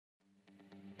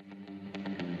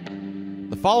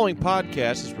The following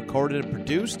podcast is recorded and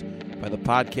produced by the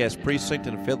Podcast Precinct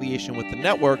in affiliation with the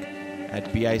network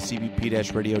at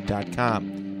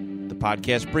bicbp-radio.com. The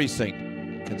Podcast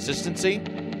Precinct. Consistency,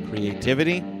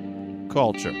 creativity,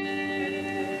 culture.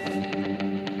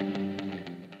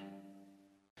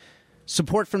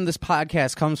 Support from this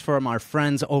podcast comes from our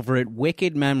friends over at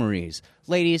Wicked Memories.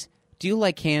 Ladies, do you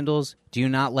like candles? Do you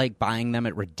not like buying them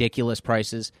at ridiculous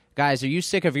prices? Guys, are you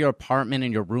sick of your apartment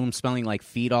and your room smelling like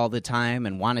feet all the time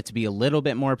and want it to be a little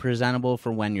bit more presentable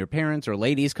for when your parents or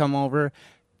ladies come over?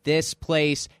 This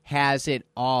place has it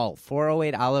all.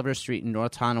 408 Oliver Street in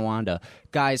North Tonawanda.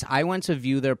 Guys, I went to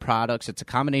view their products. It's a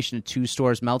combination of two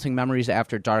stores, Melting Memories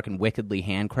After Dark and Wickedly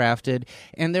Handcrafted.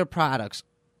 And their products,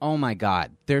 oh my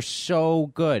God, they're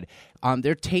so good.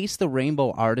 Their Taste the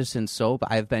Rainbow Artisan Soap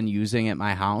I've been using at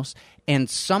my house, and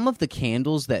some of the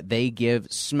candles that they give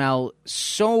smell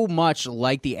so much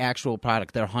like the actual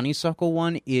product. Their honeysuckle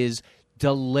one is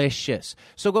delicious.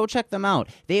 So go check them out.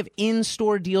 They have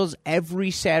in-store deals every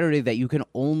Saturday that you can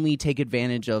only take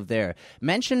advantage of there.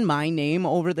 Mention my name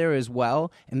over there as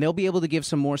well, and they'll be able to give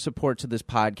some more support to this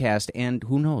podcast, and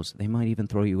who knows, they might even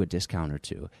throw you a discount or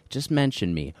two. Just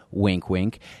mention me. Wink,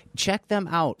 wink. Check them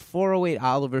out, 408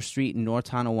 Oliver Street in North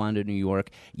Tonawanda, New York.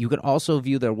 You can also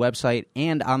view their website,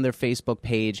 and on their Facebook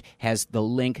page has the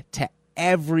link to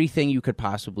everything you could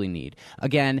possibly need.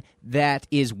 Again, that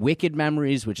is Wicked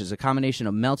Memories, which is a combination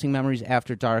of Melting Memories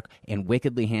After Dark and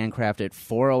Wickedly Handcrafted,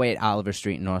 408 Oliver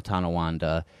Street in North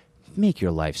Tonawanda. Make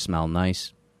your life smell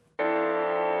nice.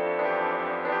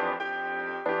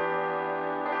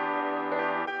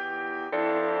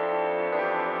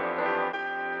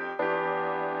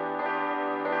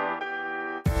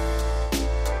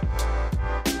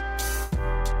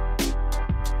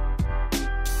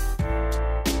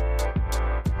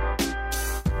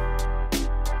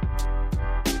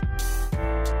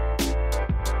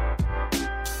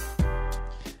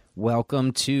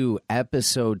 Welcome to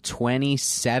episode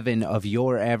 27 of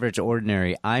Your Average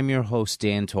Ordinary. I'm your host,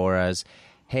 Dan Torres.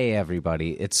 Hey,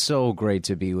 everybody. It's so great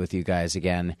to be with you guys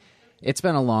again. It's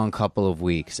been a long couple of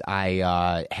weeks.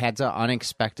 I had to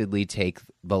unexpectedly take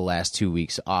the last 2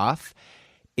 weeks off.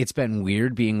 It's been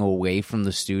weird being away from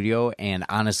the studio, and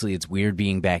honestly, it's weird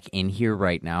being back in here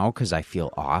right now because I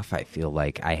feel off. I feel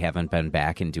like I haven't been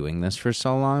back and doing this for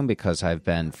so long because I've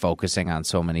been focusing on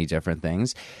so many different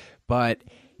things. But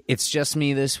it's just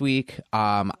me this week.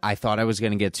 I thought I was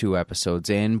going to get 2 episodes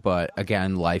in, but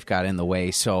again, life got in the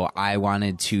way. So I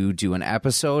wanted to do an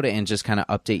episode and just kind of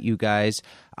update you guys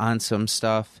on some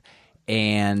stuff,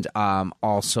 and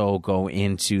also go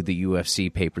into the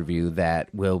UFC pay-per-view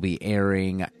that will be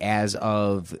airing as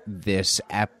of this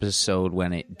episode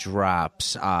when it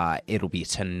drops. It'll be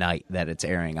tonight that it's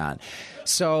airing on.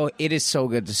 So it is so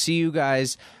good to see you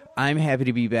guys. I'm happy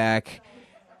to be back.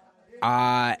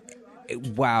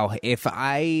 Wow, if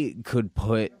I could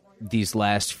put these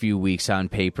last few weeks on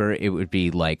paper, it would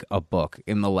be like a book.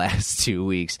 In the last 2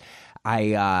 weeks,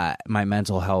 my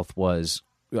mental health was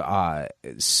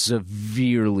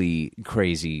severely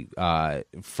crazy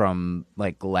from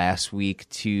like last week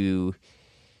to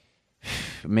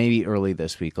maybe early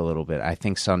this week a little bit. I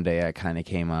think Sunday I kind of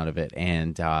came out of it,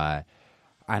 and I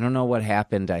don't know what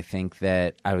happened. I think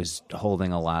that I was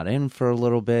holding a lot in for a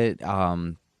little bit.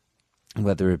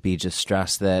 Whether it be just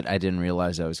stress that I didn't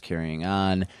realize I was carrying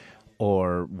on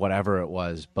or whatever it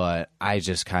was, but I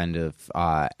just kind of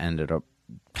ended up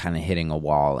kind of hitting a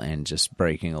wall and just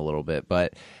breaking a little bit.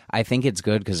 But I think it's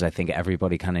good because I think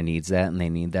everybody kind of needs that, and they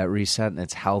need that reset, and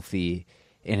it's healthy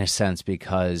in a sense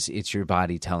because it's your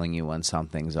body telling you when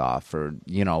something's off, or,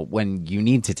 you know, when you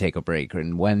need to take a break,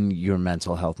 and when your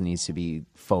mental health needs to be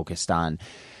focused on.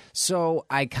 So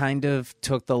I kind of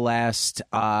took the last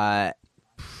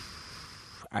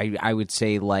I would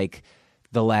say like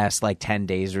the last like 10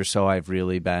 days or so, I've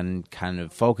really been kind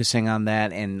of focusing on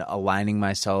that and aligning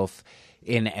myself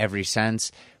in every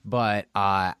sense. But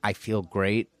I feel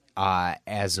great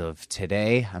as of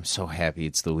today. I'm so happy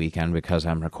it's the weekend because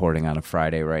I'm recording on a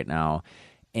Friday right now.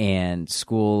 And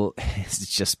school has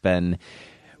just been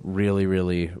really,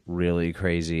 really, really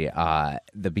crazy.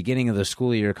 The beginning of the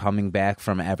school year, coming back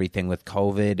from everything with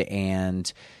COVID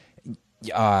and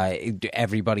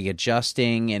everybody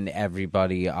adjusting and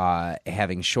everybody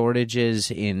having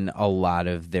shortages in a lot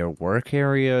of their work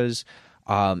areas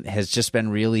has just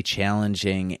been really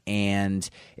challenging, and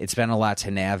it's been a lot to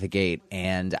navigate.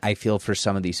 And I feel for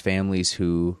some of these families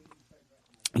who,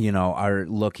 you know, are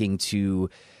looking to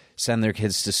send their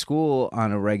kids to school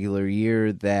on a regular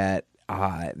year that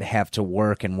have to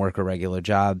work and work a regular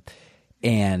job,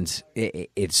 and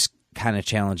it's kind of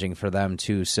challenging for them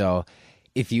too. So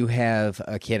if you have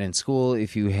a kid in school,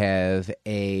 if you have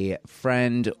a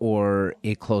friend or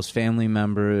a close family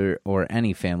member or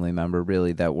any family member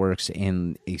really that works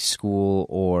in a school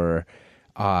or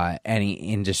any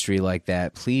industry like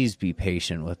that, please be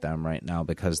patient with them right now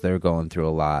because they're going through a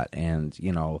lot, and,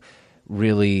 you know,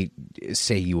 really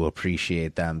say you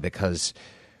appreciate them because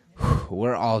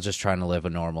we're all just trying to live a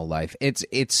normal life.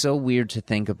 It's so weird to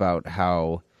think about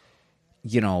how,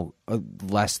 you know,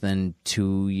 less than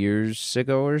 2 years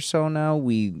ago or so now,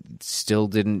 we still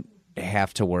didn't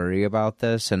have to worry about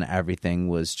this, and everything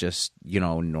was just, you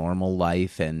know, normal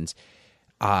life. And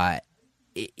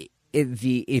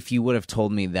if you would have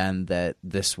told me then that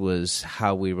this was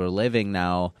how we were living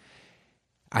now,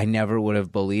 I never would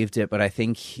have believed it. But I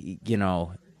think, you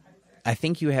know, I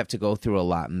think you have to go through a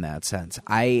lot in that sense.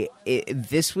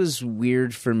 This was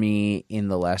weird for me in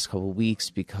the last couple of weeks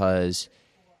because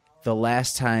the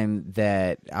last time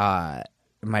that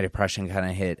my depression kind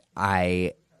of hit,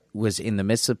 I was in the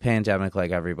midst of pandemic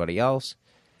like everybody else.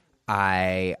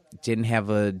 I didn't have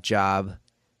a job.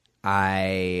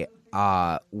 I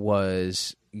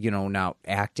was, you know, not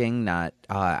acting,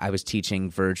 I was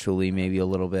teaching virtually maybe a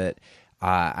little bit.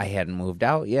 I hadn't moved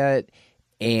out yet.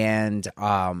 And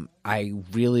I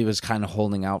really was kind of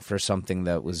holding out for something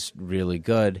that was really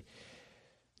good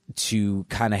to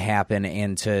kind of happen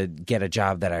and to get a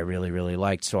job that I really, really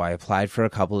liked. So I applied for a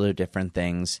couple of different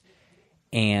things.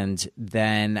 And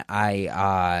then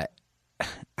I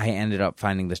ended up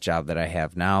finding this job that I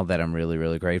have now that I'm really,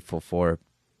 really grateful for.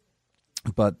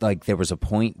 But, like, there was a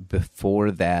point before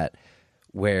that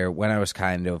where when I was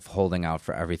kind of holding out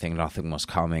for everything, nothing was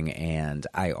coming, and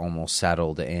I almost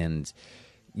settled. And,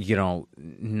 you know,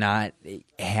 not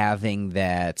having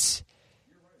that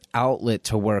outlet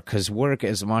to work, because work,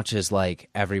 as much as, like,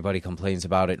 everybody complains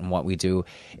about it and what we do,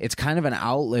 it's kind of an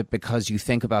outlet because you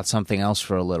think about something else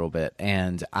for a little bit.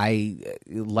 And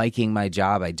liking my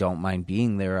job, I don't mind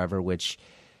being there ever, which,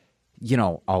 you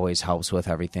know, always helps with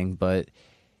everything. But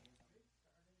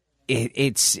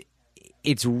it's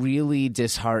really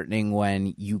disheartening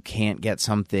when you can't get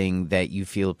something that you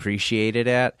feel appreciated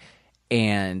at,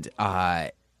 and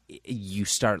you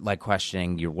start, like,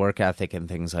 questioning your work ethic and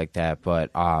things like that.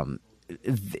 But I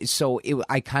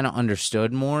kind of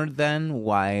understood more then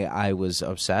why I was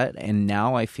upset, and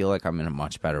now I feel like I'm in a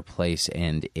much better place,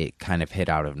 and it kind of hit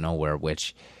out of nowhere,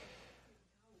 which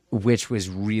was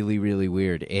really, really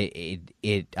weird.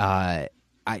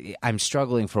 I'm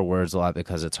struggling for words a lot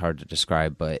because it's hard to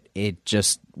describe, but it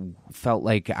just felt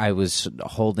like I was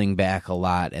holding back a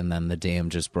lot, and then the dam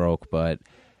just broke. But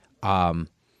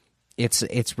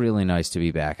it's really nice to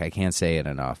be back. I can't say it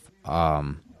enough.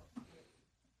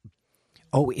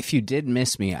 If you did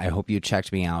miss me, I hope you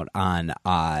checked me out on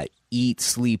Eat,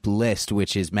 Sleep, List,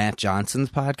 which is Matt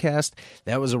Johnson's podcast.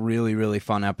 That was a really, really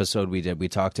fun episode we did. We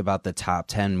talked about the top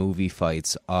 10 movie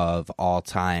fights of all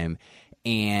time.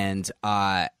 And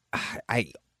I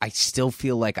still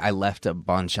feel like I left a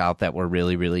bunch out that were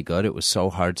really, really good. It was so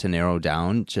hard to narrow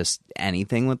down just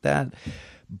anything with that.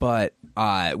 But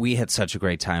we had such a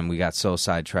great time. We got so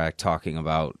sidetracked talking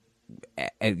about,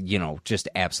 you know, just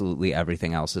absolutely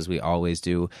everything else as we always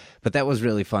do. But that was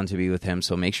really fun to be with him.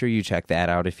 So make sure you check that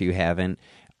out if you haven't.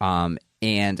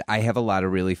 And I have a lot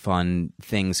of really fun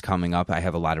things coming up. I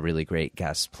have a lot of really great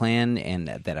guests planned and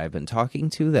that I've been talking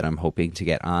to that I'm hoping to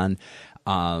get on.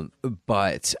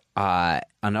 But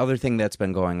another thing that's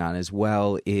been going on as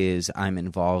well is I'm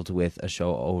involved with a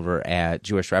show over at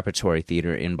Jewish Repertory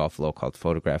Theater in Buffalo called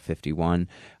Photograph 51.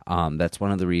 That's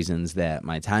one of the reasons that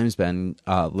my time's been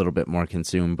a little bit more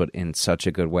consumed, but in such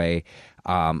a good way.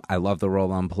 I love the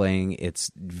role I'm playing.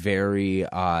 It's very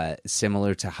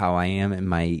similar to how I am in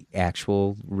my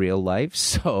actual real life.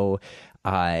 So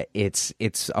it's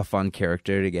a fun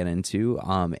character to get into,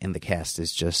 and the cast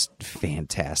is just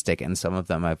fantastic. And some of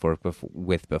them I've worked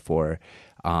with before,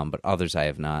 but others I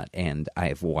have not, and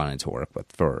I've wanted to work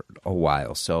with for a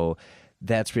while. So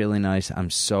that's really nice. I'm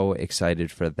so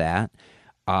excited for that.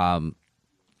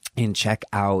 And check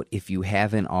out, if you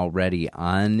haven't already,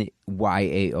 on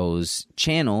YAO's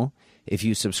channel, if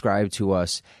you subscribe to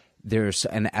us, there's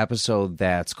an episode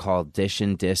that's called Dish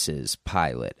and Disses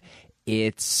Pilot.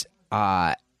 It's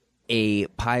a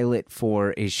pilot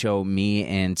for a show me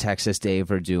and Texas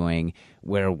Dave are doing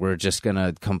where we're just going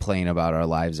to complain about our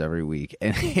lives every week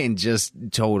and just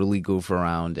totally goof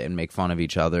around and make fun of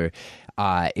each other.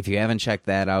 If you haven't checked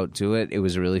that out, do it. It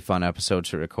was a really fun episode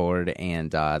to record,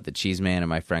 and the Cheese Man and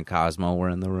my friend Cosmo were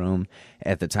in the room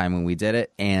at the time when we did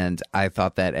it, and I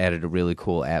thought that added a really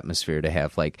cool atmosphere to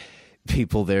have, like,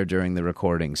 people there during the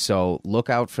recording. So look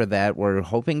out for that. We're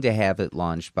hoping to have it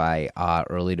launched by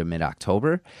early to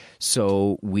mid-October.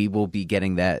 So we will be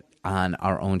getting that on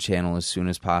our own channel as soon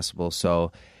as possible.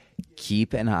 So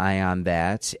keep an eye on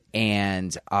that.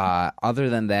 And other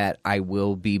than that, I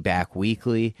will be back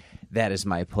weekly. That is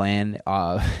my plan,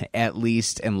 at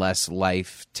least unless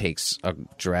life takes a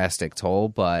drastic toll.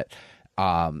 But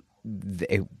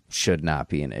it should not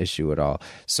be an issue at all.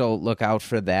 So look out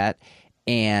for that.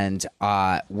 And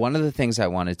one of the things I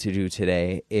wanted to do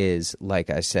today is, like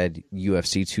I said,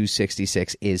 UFC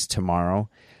 266 is tomorrow.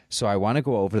 So I want to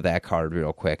go over that card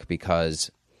real quick because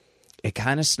it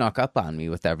kind of snuck up on me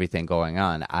with everything going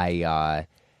on. I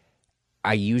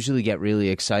usually get really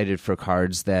excited for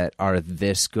cards that are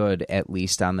this good, at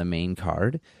least on the main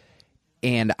card.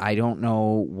 And I don't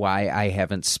know why I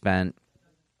haven't spent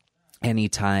any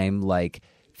time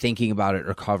thinking about it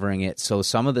or covering it. So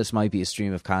some of this might be a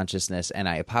stream of consciousness, and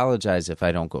I apologize if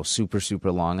I don't go super,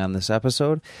 super long on this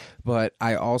episode. But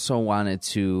I also wanted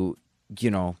to,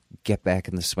 get back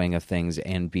in the swing of things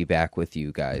and be back with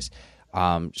you guys.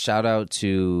 Shout out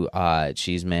to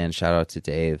Cheeseman. Shout out to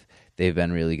Dave. They've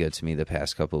been really good to me the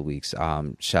past couple of weeks.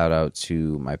 Shout out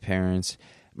to my parents,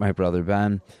 my brother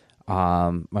Ben,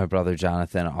 my brother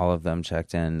Jonathan. All of them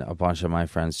checked in. A bunch of my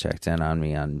friends checked in on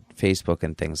me on Facebook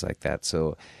and things like that.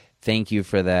 So thank you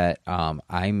for that.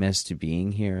 I missed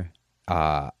being here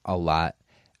a lot.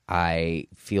 I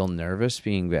feel nervous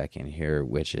being back in here,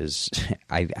 which is,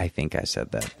 I think I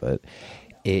said that, but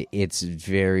it's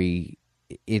very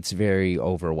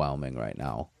overwhelming right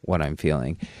now, what I'm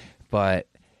feeling. But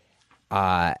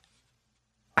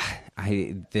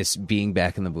this being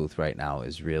back in the booth right now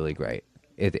is really great.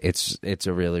 It's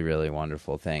a really, really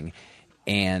wonderful thing.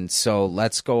 And so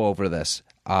let's go over this.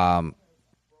 I'm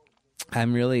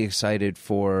really excited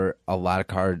for a lot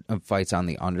of fights on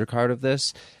the undercard of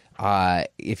this.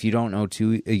 If you don't know,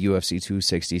 UFC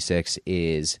 266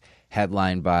 is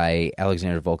headlined by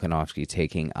Alexander Volkanovski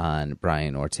taking on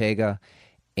Brian Ortega,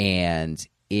 and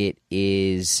it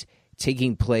is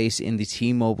taking place in the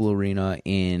T-Mobile Arena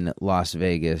in Las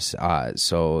Vegas.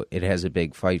 So it has a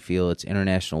big fight feel. It's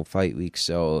International Fight Week,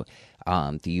 so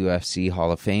the UFC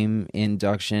Hall of Fame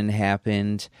induction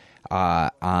happened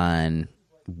on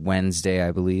Wednesday,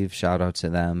 I believe. Shout out to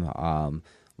them.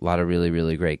 A lot of really,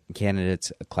 really great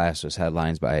candidates. A class was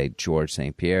headlined by George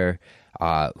St. Pierre,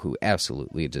 who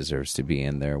absolutely deserves to be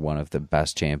in there. One of the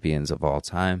best champions of all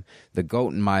time. The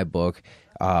GOAT in my book.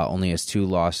 Only has 2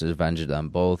 losses, avenged them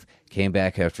both. Came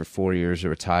back after 4 years,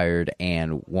 retired,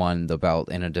 and won the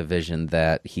belt in a division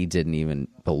that he didn't even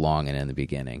belong in the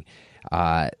beginning.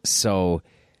 So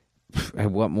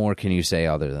what more can you say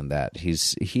other than that?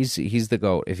 He's the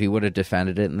GOAT. If he would have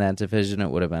defended it in that division, it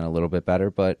would have been a little bit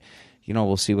better, but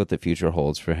we'll see what the future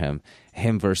holds for him.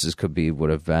 Him versus Khabib would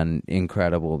have been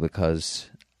incredible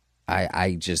because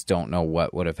I just don't know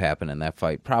what would have happened in that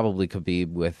fight. Probably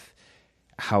Khabib with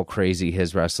how crazy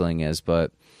his wrestling is,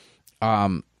 but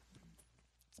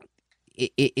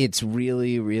it's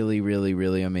really, really, really,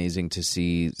 really amazing to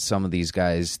see some of these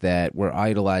guys that were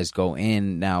idolized go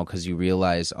in now because you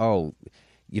realize, we're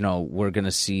going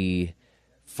to see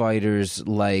fighters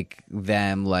like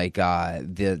them, like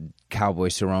the Cowboy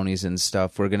Cerrones and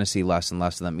stuff. We're going to see less and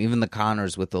less of them. Even the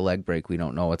Connors with the leg break, we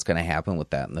don't know what's going to happen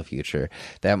with that in the future.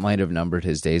 That might have numbered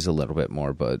his days a little bit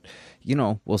more, but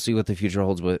we'll see what the future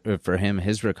holds for him.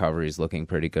 His recovery is looking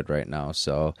pretty good right now.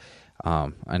 So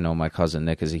I know my cousin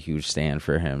Nick is a huge stand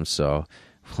for him, so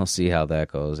we'll see how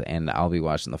that goes. And I'll be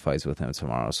watching the fights with him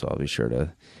tomorrow, so I'll be sure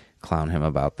to clown him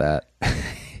about that.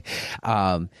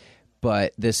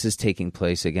 But this is taking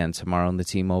place again tomorrow in the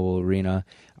T-Mobile Arena.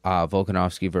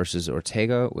 Volkanovski versus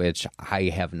Ortega, which I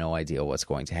have no idea what's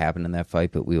going to happen in that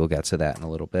fight, but we will get to that in a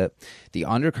little bit. The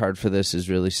undercard for this is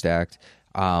really stacked.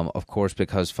 Of course,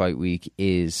 because Fight Week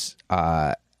is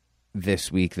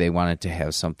this week, they wanted to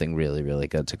have something really, really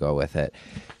good to go with it.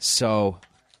 So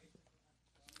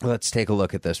let's take a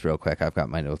look at this real quick. I've got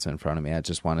my notes in front of me. I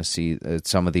just want to see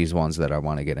some of these ones that I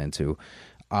want to get into.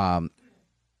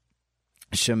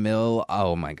 Shamil,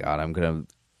 oh my God, I'm going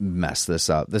to mess this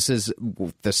up. This is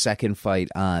the second fight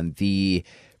on the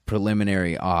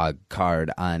preliminary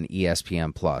card on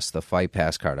ESPN Plus, the Fight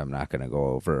Pass card. I'm not going to go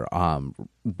over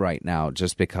right now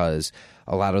just because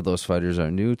a lot of those fighters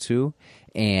are new too,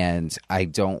 and I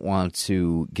don't want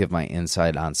to give my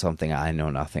insight on something I know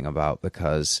nothing about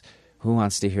because who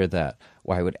wants to hear that?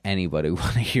 Why would anybody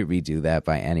want to hear me do that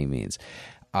by any means?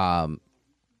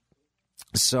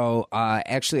 So,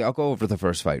 actually, I'll go over the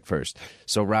first fight first.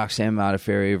 So, Roxanne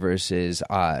Modafferi versus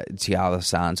Tiala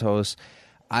Santos.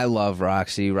 I love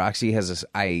Roxy. Roxy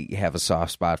I have a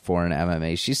soft spot for in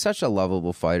MMA. She's such a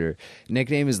lovable fighter.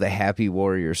 Nickname is the Happy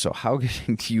Warrior, so how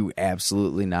can you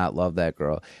absolutely not love that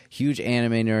girl? Huge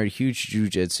anime nerd, huge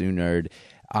jiu-jitsu nerd.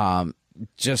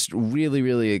 Just really,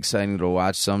 really exciting to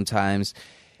watch sometimes.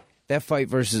 That fight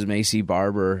versus Macy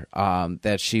Barber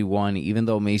that she won, even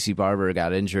though Macy Barber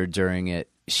got injured during it,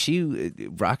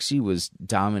 Roxy was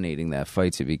dominating that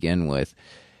fight to begin with.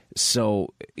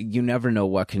 So you never know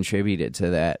what contributed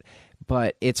to that.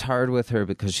 But it's hard with her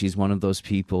because she's one of those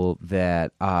people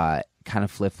that kind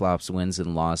of flip-flops wins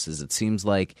and losses. It seems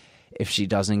like if she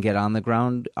doesn't get on the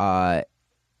ground,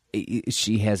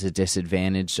 she has a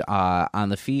disadvantage on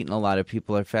the feet, and a lot of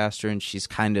people are faster, and she's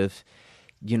kind of,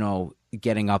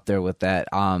 getting up there with that.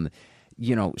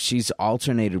 She's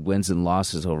alternated wins and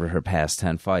losses over her past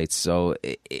 10 fights. So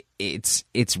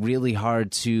it's really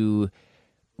hard to...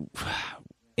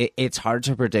 It's hard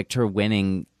to predict her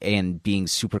winning and being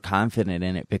super confident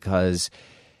in it because,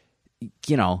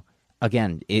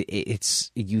 again,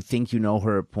 it's you think you know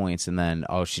her points and then,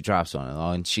 she drops one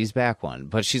and she's back one.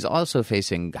 But she's also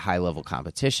facing high-level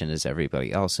competition as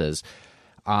everybody else is.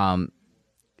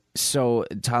 So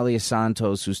Talia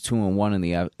Santos, who's 2-1 in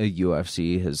the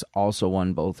UFC, has also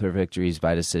won both her victories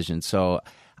by decision. So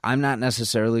I'm not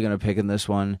necessarily going to pick in this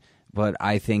one, but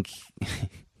I think...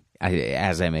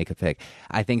 as I make a pick,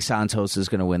 I think Santos is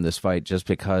going to win this fight just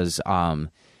because, I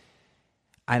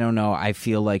don't know, I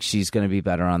feel like she's going to be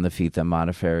better on the feet than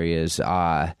Modafferi is.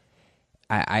 I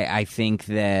think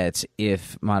that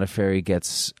if Modafferi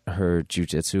gets her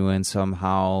jiu-jitsu in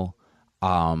somehow,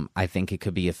 I think it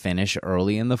could be a finish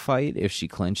early in the fight if she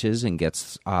clinches and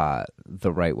gets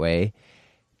the right way.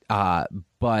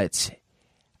 But...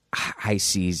 I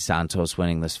see Santos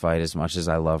winning this fight as much as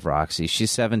I love Roxy.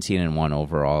 She's 17-1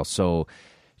 overall, so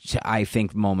I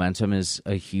think momentum is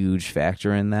a huge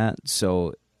factor in that.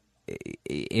 So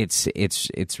it's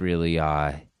really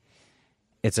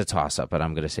it's a toss up, but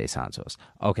I'm going to say Santos.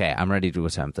 Okay, I'm ready to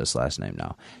attempt this last name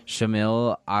now.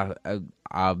 Shamil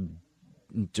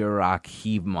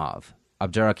Abdurakhimov.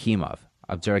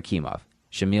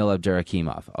 Shamil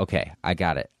Abdurakhimov. Okay, I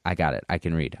got it. I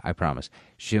can read, I promise.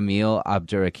 Shamil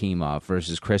Abdurakhimov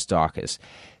versus Chris Daukaus.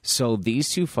 So these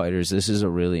two fighters, this is a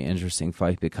really interesting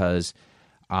fight because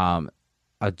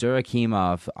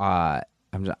Abdurakhimov, I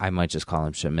might just call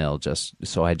him Shamil just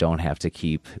so I don't have to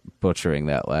keep butchering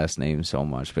that last name so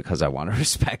much because I want to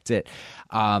respect it.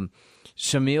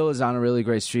 Shamil is on a really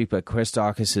great streak, but Chris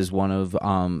Daukaus is one of...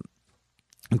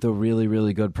 the really,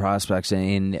 really good prospects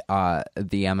in the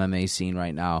MMA scene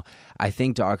right now. I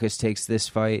think Daukaus takes this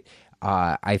fight.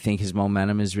 I think his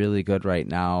momentum is really good right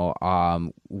now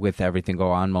with everything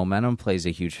going on. Momentum plays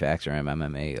a huge factor in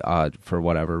MMA for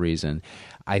whatever reason.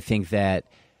 I think that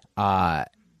I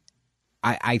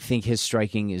think his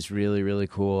striking is really, really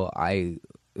cool.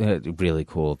 Really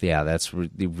cool. Yeah, that's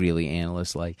really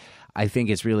analyst-like. I think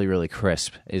it's really, really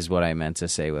crisp is what I meant to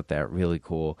say with that. Really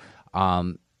cool.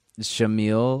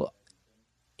 Shamil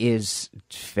is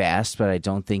fast, but I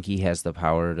don't think he has the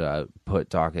power to put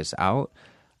Daukaus out.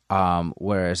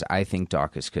 Whereas I think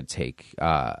Daukaus could take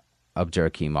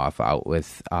Abdurakhimov out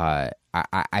with. I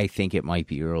think it might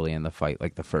be early in the fight,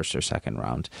 like the first or second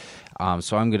round.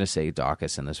 So I'm going to say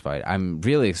Daukaus in this fight. I'm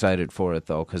really excited for it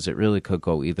though, because it really could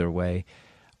go either way.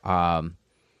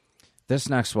 This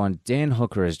next one, Dan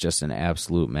Hooker is just an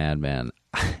absolute madman.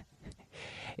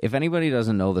 If anybody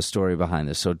doesn't know the story behind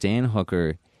this, so Dan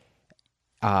Hooker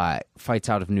fights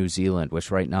out of New Zealand, which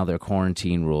right now their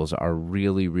quarantine rules are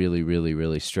really, really, really,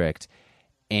 really strict.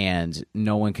 And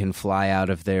no one can fly out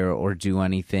of there or do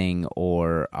anything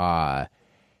or,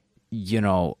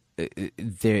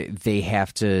 they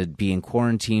have to be in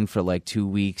quarantine for like 2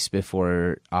 weeks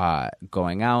before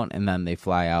going out. And then they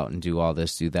fly out and do all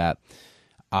this, do that.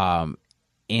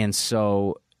 And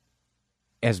so...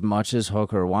 as much as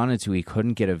Hooker wanted to, he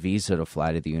couldn't get a visa to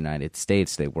fly to the United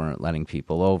States. They weren't letting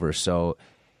people over. So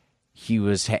he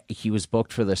was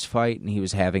booked for this fight, and he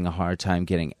was having a hard time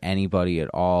getting anybody at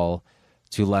all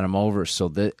to let him over.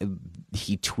 So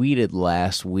he tweeted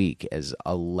last week as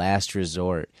a last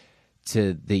resort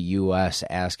to the U.S.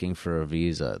 asking for a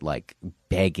visa, like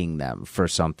begging them for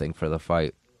something for the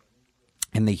fight.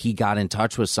 And he got in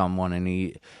touch with someone, and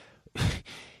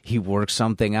he worked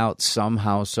something out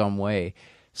somehow, some way.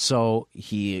 So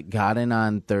he got in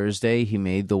on Thursday. He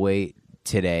made the weight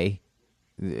today.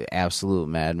 Absolute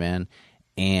madman.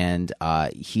 And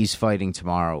he's fighting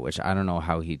tomorrow, which I don't know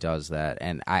how he does that.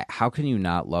 And how can you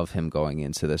not love him going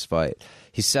into this fight?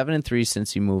 He's 7-3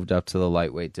 since he moved up to the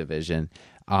lightweight division.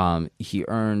 He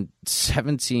earned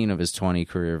 17 of his 20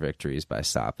 career victories by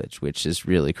stoppage, which is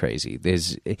really crazy.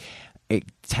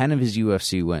 10 of his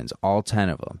UFC wins, all 10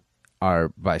 of them are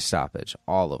by stoppage,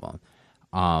 all of them.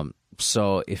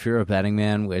 So if you're a betting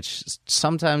man, which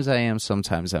sometimes I am,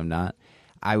 sometimes I'm not,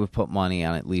 I would put money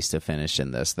on at least a finish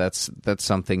in this. That's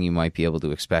something you might be able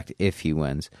to expect if he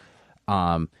wins.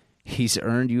 He's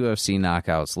earned UFC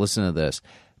knockouts, listen to this,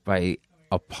 by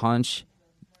a punch,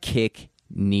 kick,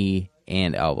 knee,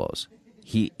 and elbows.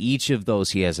 Each of those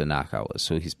he has a knockout with.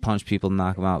 So he's punched people,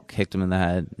 knocked them out, kicked them in the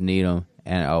head, kneed them,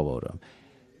 and elbowed them.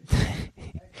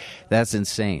 That's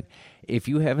insane. If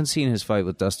you haven't seen his fight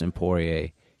with Dustin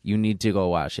Poirier, you need to go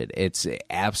watch it. It's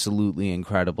absolutely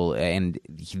incredible, and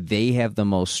they have the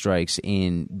most strikes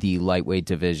in the lightweight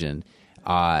division,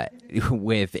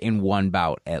 in one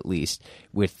bout at least,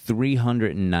 with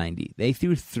 390. They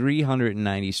threw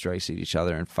 390 strikes at each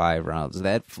other in 5 rounds.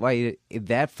 That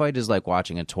fight is like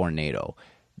watching a tornado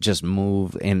just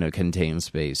move in a contained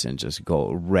space and just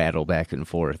go rattle back and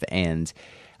forth. And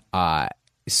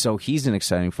so he's an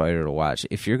exciting fighter to watch.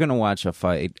 If you're going to watch a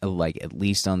fight, like at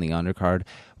least on the undercard,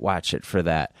 watch it for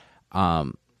that.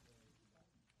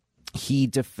 He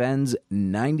defends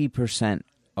 90%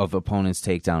 of opponents'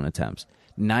 takedown attempts.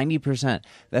 90%.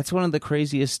 That's one of the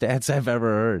craziest stats I've ever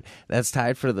heard. That's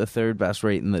tied for the 3rd best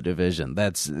rate in the division.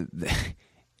 That's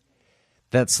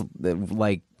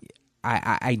like,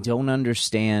 I don't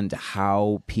understand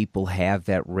how people have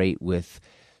that rate with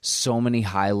so many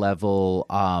high-level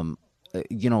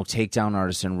takedown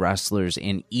artists and wrestlers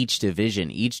in each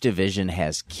division. Each division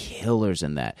has killers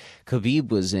in that. Khabib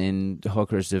was in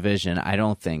Hooker's division. I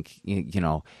don't think,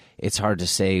 it's hard to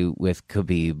say with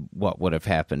Khabib what would have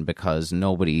happened because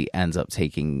nobody ends up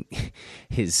taking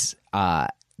his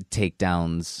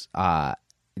takedowns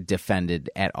defended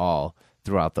at all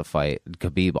throughout the fight.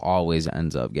 Khabib always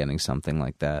ends up getting something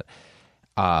like that.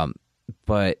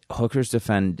 But Hooker's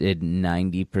defended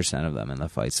 90% of them in the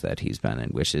fights that he's been in,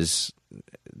 which is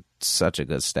such a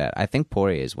good stat. I think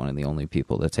Poirier is one of the only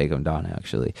people that take him down,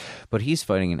 actually. But he's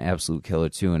fighting an absolute killer,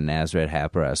 too, in Nasrat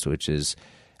Haqparast, which is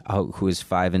who is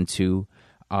 5-2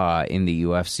 in the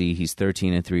UFC. He's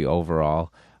 13-3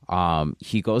 overall.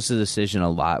 He goes to decision a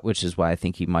lot, which is why I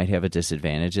think he might have a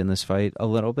disadvantage in this fight a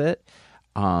little bit.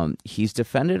 He's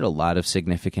defended a lot of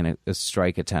significant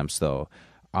strike attempts, though.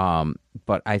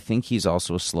 But I think he's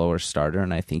also a slower starter,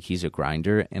 and I think he's a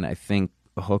grinder, and I think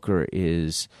Hooker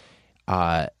is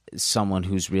someone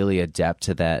who's really adept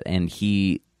to that, and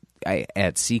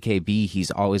at CKB,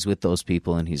 he's always with those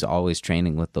people, and he's always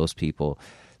training with those people.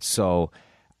 So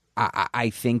I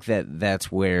think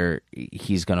that's where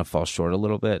he's going to fall short a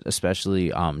little bit,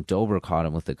 especially Dober caught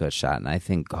him with a good shot, and I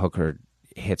think Hooker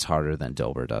hits harder than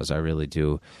Dober does. I really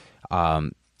do.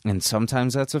 And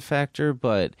sometimes that's a factor,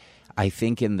 but I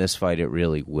think in this fight it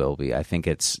really will be. I think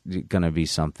it's going to be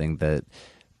something that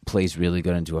plays really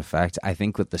good into effect. I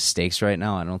think with the stakes right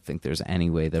now, I don't think there's any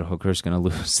way that Hooker's going to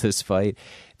lose this fight,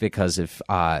 because if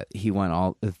he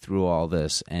went through all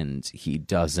this and he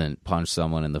doesn't punch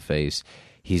someone in the face,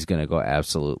 he's going to go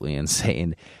absolutely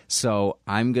insane. So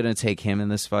I'm going to take him in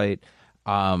this fight.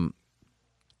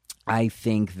 I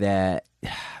think that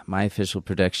my official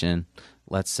prediction,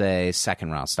 let's say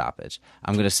 2nd round stoppage.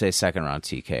 I'm going to say 2nd round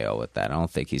TKO with that. I don't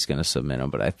think he's going to submit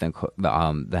him, but I think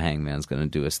the Hangman's going to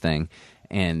do his thing.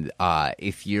 And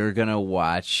if you're going to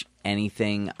watch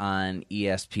anything on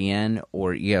ESPN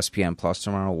or ESPN Plus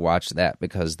tomorrow, watch that,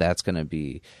 because that's going to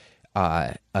be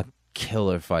a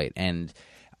killer fight. And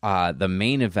the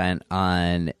main event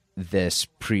on this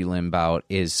prelim bout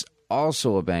is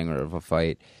also a banger of a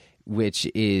fight, which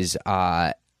is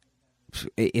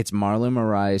it's Marlon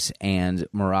Moraes and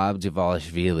Merab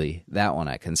Dvalishvili. That one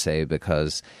I can say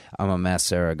because I'm a Matt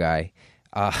Serra guy.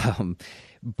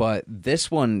 But this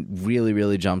one really,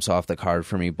 really jumps off the card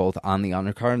for me, both on the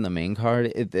undercard and the main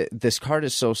card. This card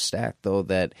is so stacked, though,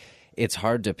 that it's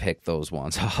hard to pick those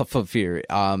ones off of here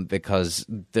because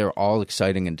they're all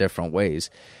exciting in different ways.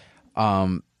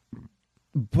 But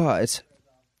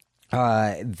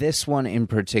this one in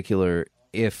particular,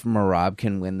 if Merab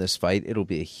can win this fight, it'll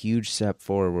be a huge step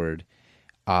forward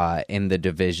in the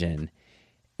division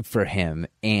for him.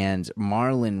 And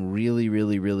Marlon really,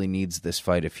 really, really needs this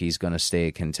fight if he's going to stay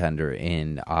a contender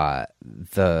in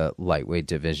the lightweight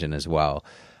division as well.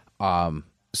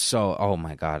 So, oh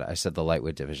my God, I said the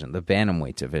lightweight division, the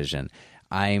bantamweight division.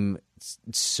 I'm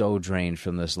so drained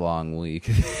from this long week.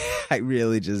 I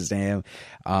really just am.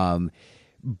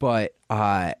 But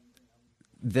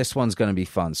this one's going to be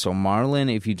fun. So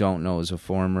Marlon, if you don't know, is a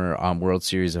former World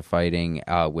Series of Fighting,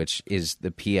 which is the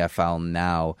PFL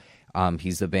now.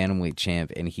 He's the bantamweight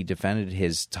champ, and he defended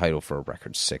his title for a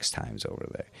record 6 times over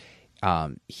there.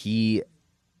 He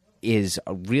is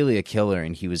really a killer,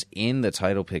 and he was in the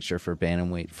title picture for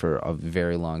bantamweight for a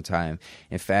very long time.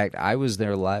 In fact, I was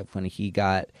there live when he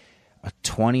got a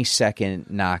 20-second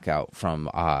knockout from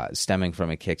stemming from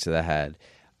a kick to the head.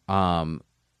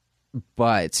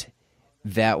 But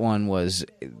that one was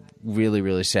really,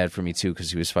 really sad for me too,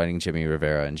 because he was fighting Jimmy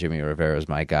Rivera, and Jimmy Rivera is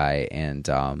my guy,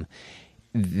 and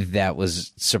that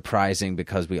was surprising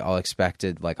because we all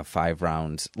expected like a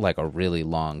 5-round, like a really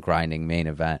long grinding main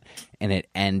event, and it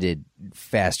ended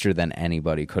faster than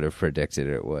anybody could have predicted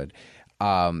it would.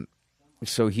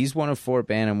 So he's one of 4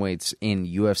 bantamweights in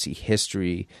UFC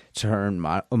history to earn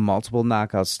multiple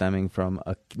knockouts stemming from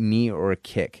a knee or a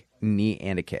kick, knee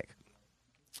and a kick.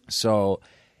 So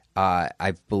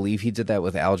I believe he did that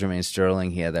with Aljamain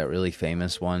Sterling. He had that really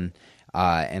famous one.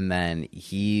 And then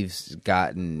he's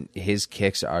gotten, his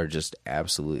kicks are just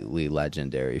absolutely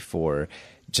legendary for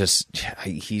just,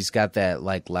 he's got that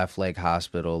like left leg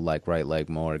hospital, like right leg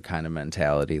morgue kind of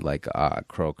mentality like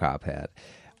Cro Cop had.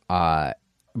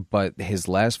 But his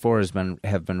last 4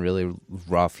 have been really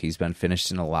rough. He's been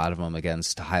finished in a lot of them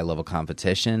against high level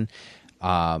competition.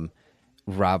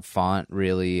 Rob Font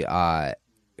really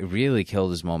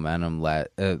killed his momentum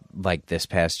like this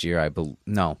past year.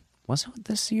 Was it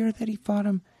this year that he fought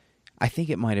him? I think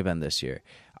it might have been this year.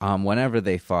 Whenever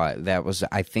they fought, that was,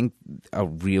 I think, a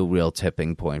real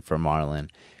tipping point for Marlon.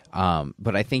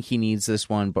 But I think he needs this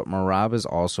one. But Merab is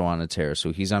also on a tear.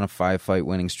 So he's on a 5-fight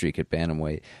winning streak at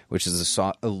bantamweight, which is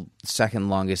the second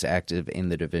longest active in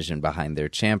the division behind their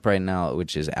champ right now,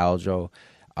 which is Aljo.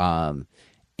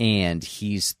 And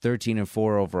he's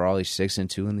 13-4 overall. He's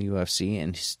 6-2 in the UFC,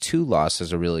 and his 2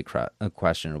 losses are really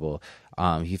questionable.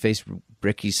 He faced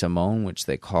Ricky Simone, which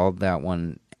they called that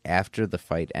one after the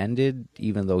fight ended,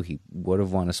 even though he would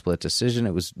have won a split decision.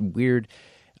 It was weird.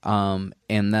 And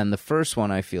then the first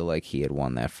one, I feel like he had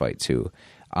won that fight too.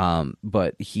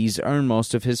 But he's earned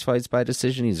most of his fights by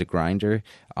decision. He's a grinder.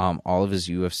 All of his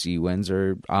UFC wins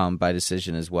are by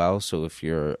decision as well. So if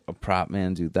you're a prop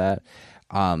man, do that.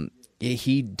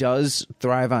 He does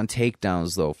thrive on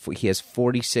takedowns, though. He has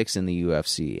 46 in the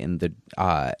UFC in the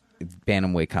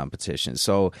bantamweight competition.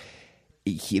 So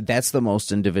that's the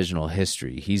most in divisional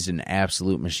history. He's an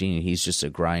absolute machine. He's just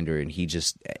a grinder, and he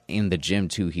just, in the gym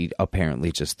too, he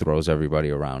apparently just throws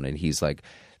everybody around, and he's like,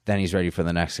 then he's ready for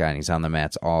the next guy, and he's on the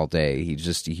mats all day.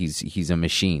 He's a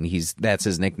machine. That's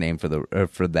his nickname for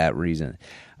that reason.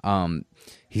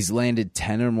 He's landed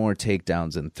 10 or more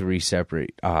takedowns in 3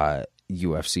 separate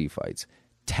UFC fights.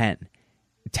 10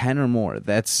 or more.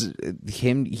 That's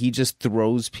him. He just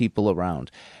throws people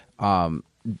around.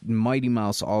 Mighty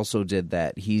Mouse also did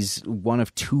that. He's one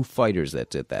of 2 fighters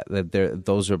that did that.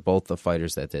 Those are both the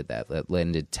fighters that did that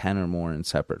landed 10 or more in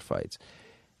separate fights.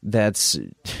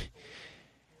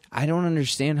 I don't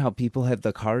understand how people have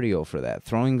the cardio for that.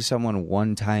 Throwing someone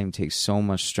one time takes so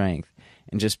much strength.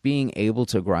 And just being able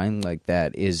to grind like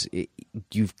that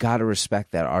you've got to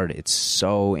respect that art. It's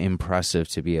so impressive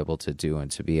to be able to do, and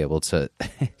to be able to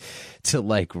to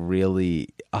like really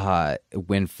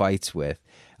win fights with.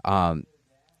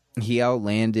 He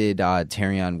outlanded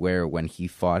Terrion Ware when he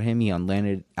fought him. He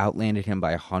outlanded him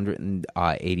by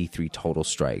 183 total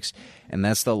strikes, and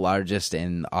that's the largest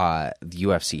in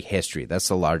UFC history. That's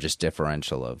the largest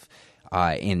differential of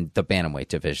in the bantamweight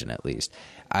division, at least.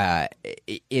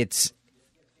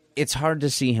 It's hard to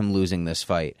see him losing this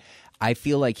fight. I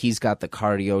feel like he's got the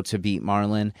cardio to beat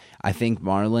Marlon. I think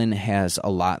Marlon has a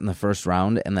lot in the first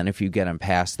round, and then if you get him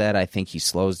past that, I think he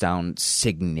slows down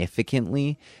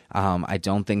significantly. I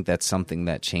don't think that's something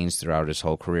that changed throughout his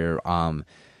whole career.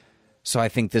 So I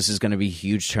think this is going to be a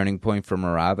huge turning point for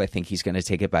Merab. I think he's going to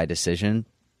take it by decision.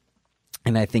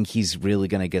 And I think he's really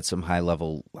going to get some high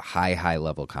level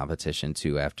competition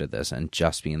too after this, and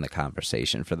just be in the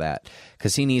conversation for that,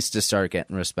 because he needs to start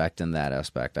getting respect in that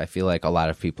aspect. I feel like a lot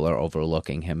of people are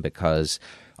overlooking him because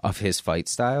of his fight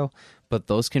style, but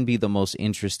those can be the most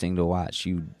interesting to watch.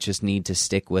 You just need to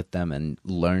stick with them and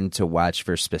learn to watch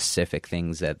for specific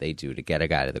things that they do to get a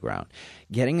guy to the ground.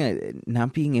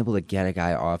 Not being able to get a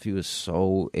guy off you is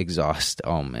so exhausting.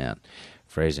 Oh man,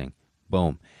 phrasing.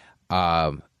 Boom.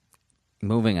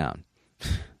 Moving on.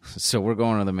 So we're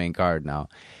going to the main card now.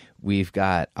 We've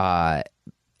got,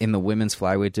 in the women's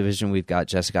flyweight division, we've got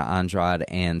Jessica Andrade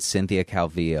and Cynthia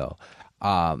Calvillo.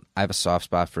 I have a soft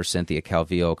spot for Cynthia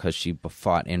Calvillo because she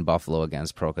fought in Buffalo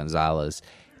against Pro Gonzalez.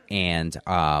 And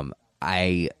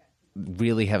I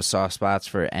really have soft spots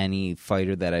for any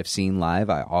fighter that I've seen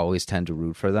live. I always tend to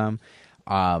root for them.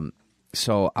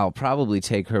 So I'll probably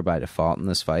take her by default in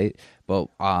this fight. But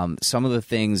some of the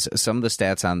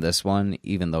stats on this one,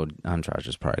 even though Andrade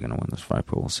is probably going to win this fight,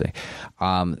 but we'll see.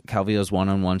 Calvillo's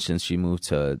 1-on-1 since she moved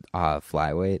to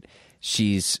flyweight.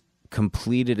 She's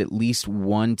completed at least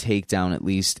one takedown, at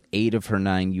least 8 of her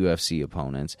 9 UFC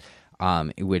opponents,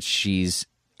 which she's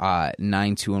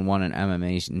 9-2-1 in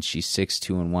MMA, and she's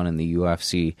 6-2-1 in the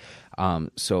UFC.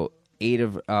 So 8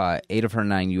 of her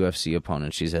 9 UFC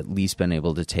opponents, she's at least been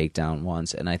able to take down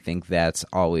once, and I think that's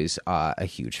always a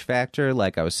huge factor.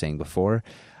 Like I was saying before,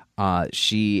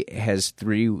 she has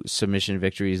 3 submission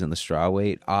victories in the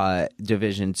strawweight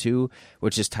division too,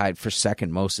 which is tied for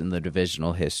second most in the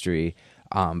divisional history,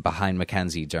 behind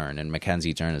Mackenzie Dern, and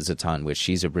Mackenzie Dern is a ton, which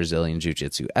she's a Brazilian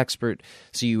jiu-jitsu expert,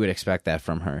 so you would expect that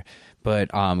from her.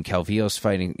 But Calvillo's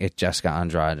fighting Jessica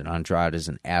Andrade, and Andrade is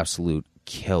an absolute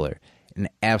killer. An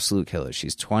absolute killer.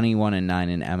 She's 21-9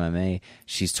 in MMA.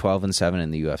 She's 12-7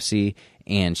 in the UFC,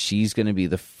 and she's going to be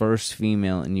the first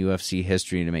female in UFC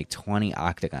history to make 20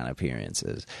 octagon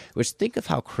appearances. Which, think of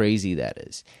how crazy that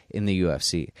is in the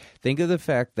UFC. Think of the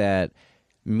fact that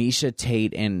Miesha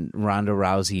Tate and Ronda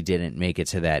Rousey didn't make it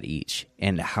to that each,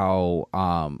 and how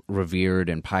revered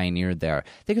and pioneered they are.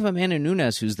 Think of Amanda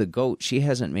Nunes, who's the GOAT. She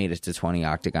hasn't made it to 20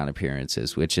 octagon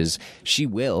appearances, which is, she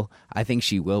will. I think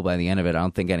she will by the end of it. I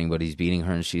don't think anybody's beating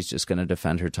her, and she's just going to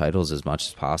defend her titles as much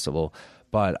as possible.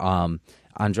 But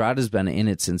Andrade has been in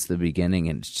it since the beginning,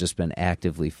 and it's just been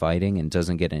actively fighting and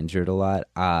doesn't get injured a lot.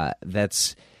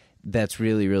 That's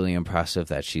really, really impressive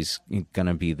that she's going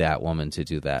to be that woman to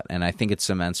do that. And I think it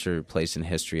cements her place in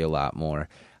history a lot more.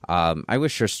 I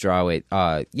wish her strawweight,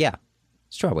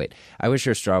 strawweight. I wish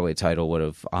her strawweight title would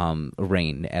have,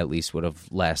 reign at least would have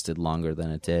lasted longer than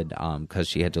it did, because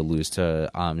she had to lose to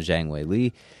Zhang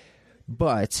Weili.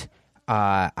 But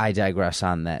I digress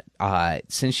on that.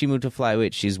 Since she moved to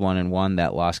flyweight, she's 1-1.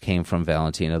 That loss came from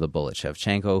Valentina the Bullet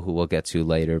Shevchenko, who we'll get to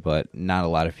later, but not a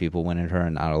lot of people win at her,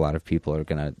 and not a lot of people are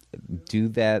going to do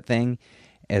that thing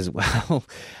as well.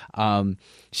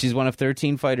 She's one of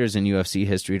 13 fighters in UFC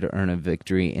history to earn a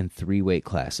victory in 3 weight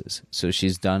classes. So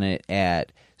she's done it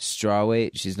at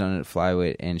strawweight, she's done it at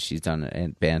flyweight, and she's done it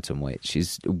at bantamweight.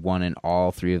 She's won in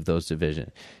all 3 of those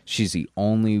divisions. She's the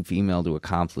only female to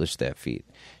accomplish that feat.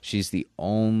 She's the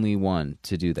only one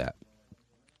to do that.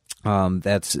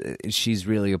 She's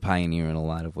really a pioneer in a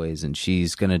lot of ways, and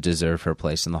she's going to deserve her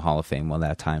place in the Hall of Fame when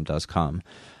that time does come.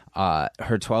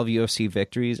 Her 12 UFC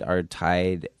victories are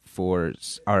the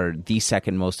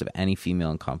second most of any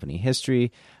female in company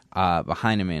history,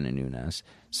 behind Amanda Nunes.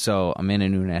 So Amanda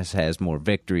Nunes has more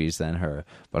victories than her,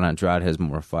 but Andrade has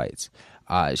more fights.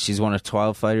 She's one of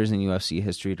 12 fighters in UFC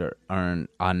history to earn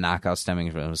a knockout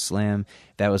stemming from a slam.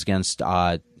 That was against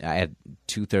at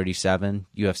 237,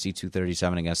 UFC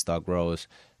 237 against Thug Rose.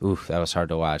 Oof, that was hard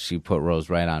to watch. She put Rose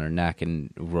right on her neck,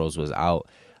 and Rose was out.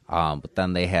 But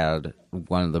then they had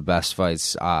one of the best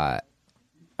fights of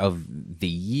the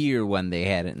year when they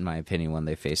had it, in my opinion, when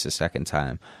they faced a second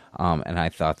time. And I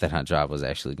thought that Andrade was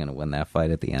actually going to win that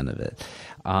fight at the end of it.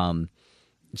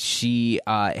 She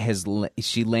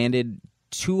landed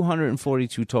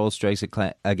 242 total strikes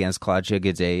against Claudia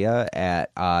Gadelha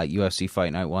at UFC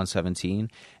Fight Night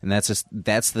 117, and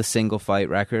that's the single fight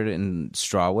record in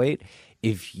strawweight.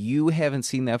 If you haven't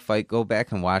seen that fight, go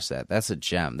back and watch that. That's a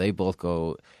gem. They both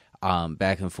go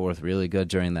back and forth really good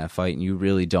during that fight, and you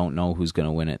really don't know who's going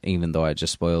to win it, even though I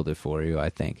just spoiled it for you, I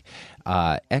think.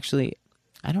 Actually,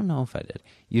 I don't know if I did.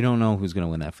 You don't know who's going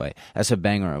to win that fight. That's a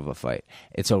banger of a fight.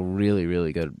 It's a really,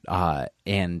 really good.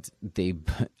 And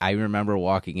I remember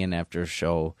walking in after a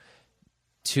show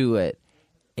to it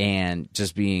and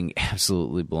just being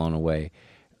absolutely blown away.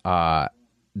 But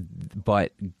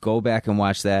go back and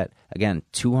watch that. Again,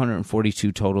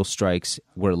 242 total strikes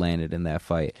were landed in that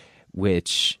fight,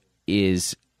 which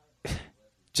is...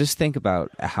 Just think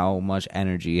about how much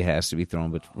energy has to be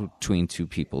thrown between 2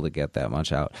 people to get that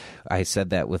much out. I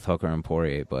said that with Hooker and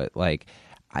Poirier, but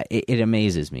it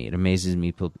amazes me. It amazes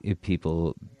me if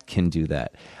people can do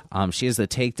that. She has the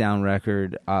takedown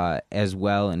record as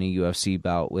well in a UFC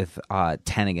bout with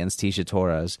 10 against Tecia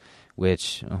Torres,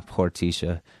 which, poor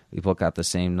Tecia. We both got the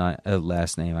same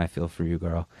last name. I feel for you,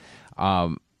 girl.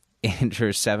 And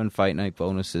her 7 fight night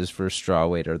bonuses for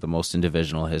strawweight are the most in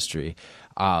divisional history.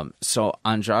 So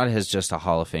Andrade has just a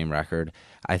Hall of Fame record.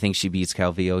 I think she beats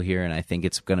Calvillo here, and I think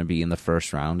it's going to be in the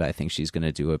first round. I think she's going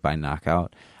to do it by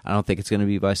knockout. I don't think it's going to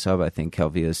be by sub. I think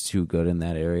Calvillo is too good in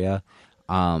that area.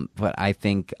 But I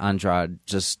think Andrade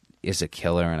just is a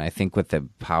killer, and I think with the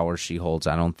power she holds,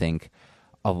 I don't think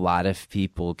a lot of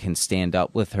people can stand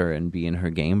up with her and be in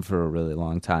her game for a really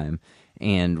long time.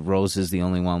 and Rose is the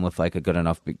only one with like a good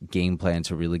enough game plan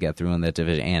to really get through in that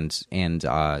division, and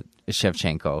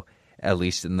Shevchenko, at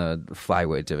least in the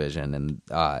flyweight division, and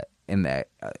in that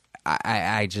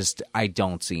I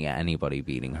don't see anybody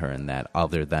beating her in that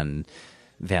other than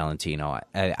Valentino.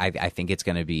 I think it's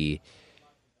going to be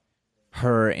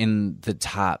her in the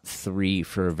top 3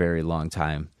 for a very long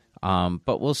time,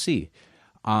 but we'll see.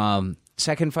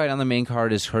 Second fight on the main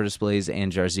card is Curtis Blaydes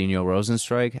and Jairzinho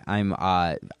Rozenstruik.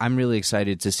 I'm really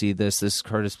excited to see this. This is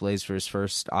Curtis Blaydes for his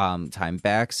first time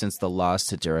back since the loss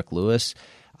to Derek Lewis,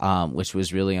 which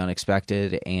was really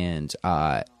unexpected and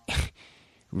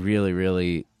really,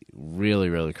 really, really,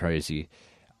 really crazy.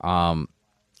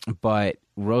 But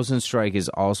Rozenstruik is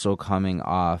also coming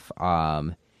off.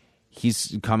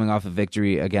 He's coming off a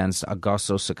victory against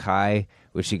Augusto Sakai,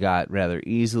 which he got rather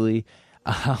easily.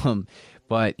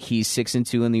 But he's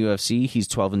 6-2 in the UFC. He's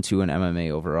 12-2 in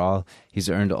MMA overall. He's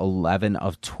earned 11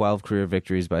 of 12 career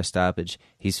victories by stoppage.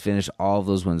 He's finished all of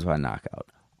those wins by knockout,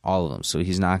 all of them. So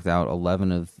he's knocked out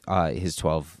 11 of his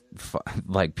 12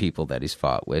 people that he's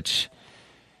fought. Which,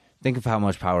 think of how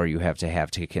much power you have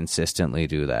to consistently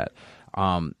do that.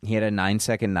 He had a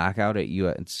 9-second knockout at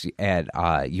UFC at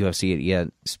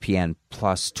ESPN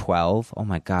plus 12. Oh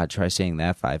my God, try saying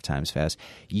that 5 times fast.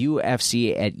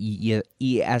 UFC at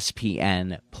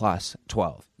ESPN plus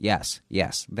 12. Yes,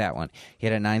 that one. He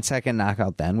had a 9-second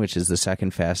knockout then, which is the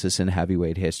second fastest in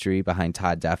heavyweight history behind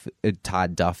Todd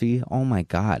Duffy. Oh my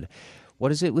God.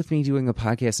 What is it with me doing a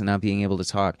podcast and not being able to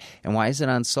talk? And why is it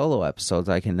on solo episodes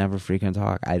I can never freaking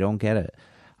talk? I don't get it.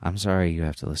 I'm sorry you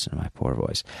have to listen to my poor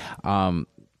voice.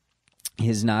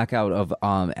 His knockout of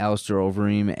Alistair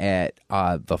Overeem at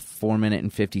the 4-minute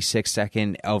and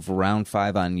 56-second of round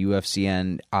 5 on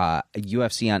UFC on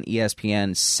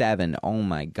ESPN 7. Oh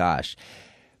my gosh.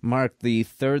 Marked the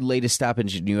third latest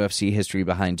stoppage in UFC history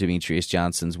behind Demetrius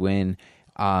Johnson's win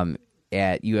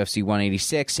at UFC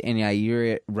 186 and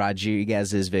Yair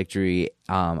Rodriguez's victory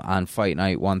on Fight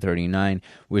Night 139,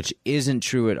 which isn't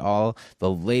true at all. The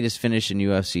latest finish in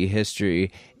UFC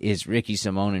history is Ricky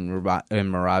Simon and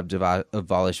Merab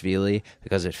Dvalishvili,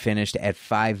 because it finished at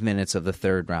 5 minutes of the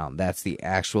third round. That's the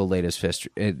actual latest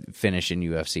finish in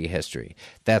UFC history.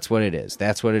 That's what it is.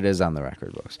 That's what it is on the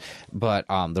record books. But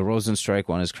the Rozenstruik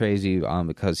one is crazy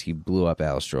because he blew up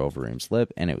Alistair Overeem's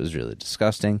lip, and it was really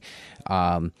disgusting.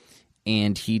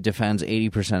 And he defends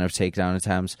 80% of takedown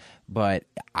attempts, but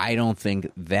I don't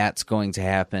think that's going to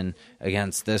happen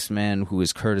against this man who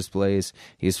is Curtis Blaydes.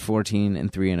 He's 14-3 in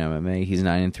MMA. He's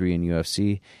 9-3 in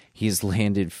UFC. He's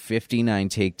landed 59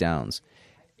 takedowns,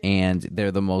 and they're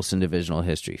the most in divisional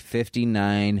history.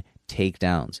 59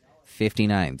 takedowns.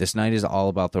 59. This night is all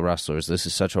about the wrestlers. This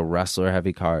is such a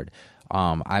wrestler-heavy card.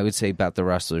 I would say bet the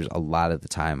wrestlers a lot of the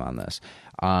time on this.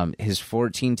 His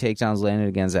 14 takedowns landed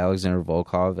against Alexander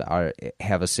Volkov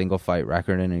have a single fight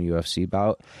record in a UFC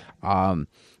bout.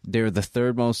 They're the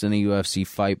third most in a UFC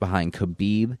fight behind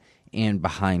Khabib and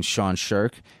behind Sean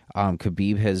Sherk.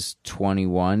 Khabib has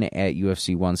 21 at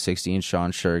UFC 160 and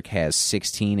Sean Sherk has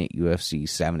 16 at UFC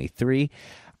 73.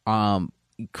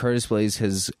 Curtis Blaydes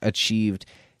has achieved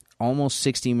almost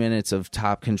 60 minutes of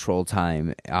top control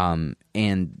time,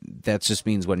 and that just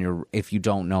means if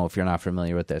you're not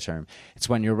familiar with that term, it's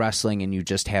when you're wrestling and you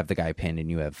just have the guy pinned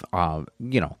and you have,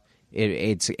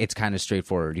 it's kind of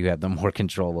straightforward. You have the more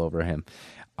control over him.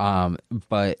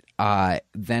 But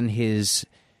then he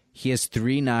has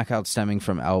 3 knockouts stemming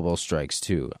from elbow strikes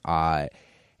too.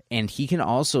 And he can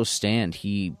also stand.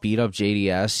 He beat up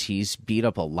JDS. He's beat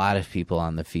up a lot of people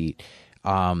on the feet.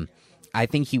 I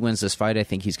think he wins this fight. I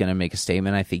think he's going to make a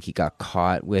statement. I think he got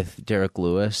caught with Derek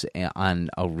Lewis on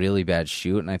a really bad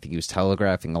shoot, and I think he was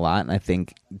telegraphing a lot, and I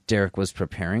think Derek was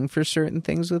preparing for certain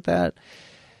things with that.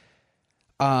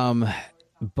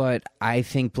 But I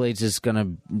think Blaydes is going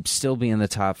to still be in the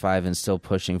top 5 and still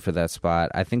pushing for that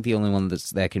spot. I think the only one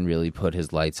that can really put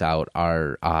his lights out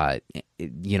are,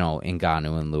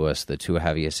 Ngannou and Lewis, the 2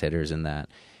 heaviest hitters in that.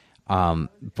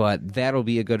 But that'll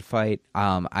be a good fight.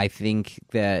 I think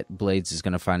that Blaydes is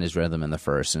going to find his rhythm in the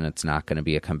first, and it's not going to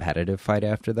be a competitive fight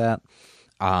after that.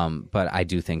 But I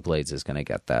do think Blaydes is going to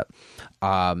get that.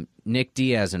 Nick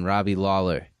Diaz and Robbie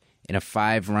Lawler in a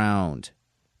 5-round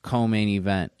co-main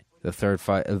event. The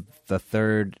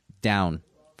third down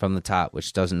from the top,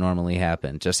 which doesn't normally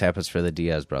happen. Just happens for the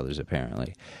Diaz brothers,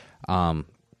 apparently.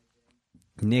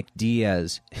 Nick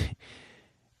Diaz...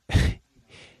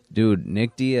 Dude,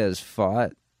 Nick Diaz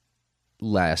fought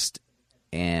last,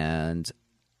 and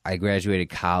I graduated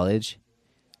college.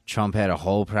 Trump had a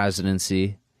whole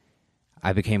presidency.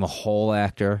 I became a whole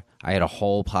actor. I had a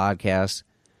whole podcast.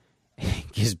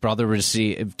 His brother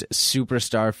received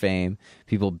superstar fame.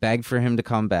 People begged for him to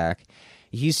come back.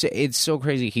 It's so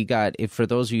crazy. He got, for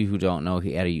those of you who don't know,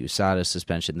 he had a USADA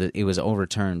suspension. It was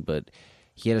overturned, but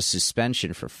he had a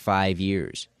suspension for 5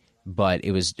 years. But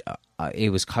it was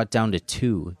cut down to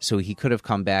 2, so he could have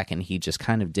come back, and he just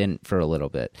kind of didn't for a little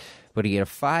bit. But he had a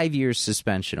 5-year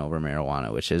suspension over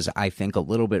marijuana, which is, I think, a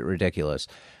little bit ridiculous.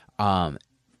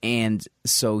 And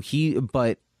so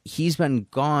he's been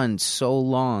gone so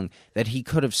long that he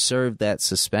could have served that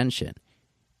suspension.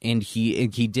 And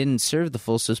he didn't serve the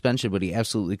full suspension, but he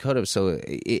absolutely could have. So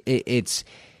it's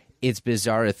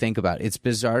bizarre to think about. It's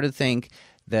bizarre to think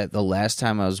that the last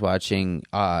time I was watching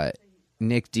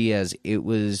Nick Diaz, it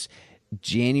was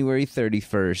January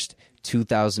 31st,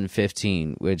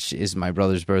 2015, which is my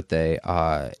brother's birthday,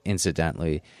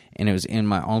 incidentally. And it was in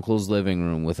my uncle's living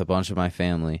room with a bunch of my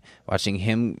family, watching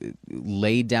him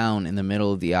lay down in the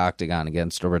middle of the octagon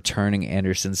against a returning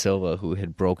Anderson Silva who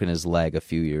had broken his leg a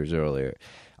few years earlier.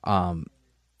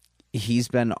 He's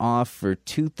been off for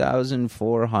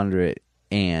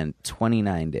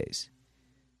 2,429 days.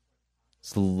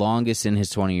 It's the longest in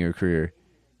his 20-year career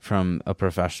from a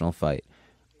professional fight.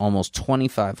 Almost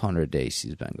 2,500 days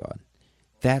he's been gone.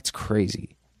 That's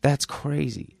crazy. That's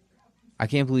crazy. I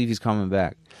can't believe he's coming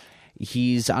back.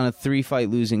 He's on a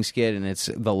 3-fight losing skid, and it's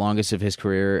the longest of his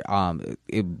career.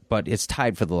 But it's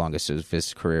tied for the longest of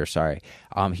his career. Sorry.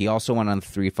 He also went on a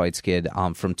 3-fight skid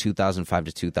from 2005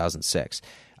 to 2006.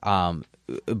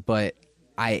 But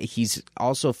he's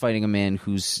also fighting a man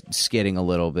who's skidding a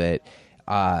little bit,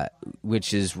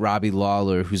 which is Robbie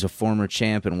Lawler, who's a former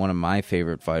champ and one of my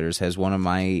favorite fighters, has one of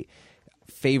my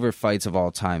favorite fights of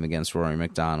all time against Rory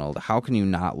McDonald. How can you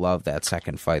not love that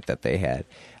second fight that they had?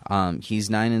 He's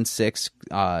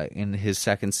 9-6 in his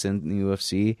second stint in the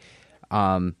UFC.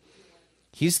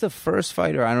 He's the first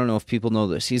fighter, I don't know if people know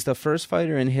this, he's the first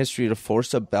fighter in history to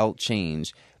force a belt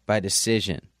change by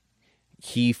decision.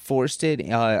 He forced it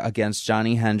against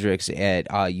Johnny Hendricks at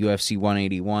UFC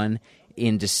 181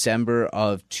 in December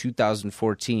of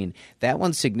 2014. That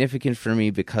one's significant for me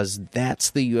because that's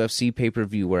the UFC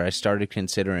pay-per-view where I started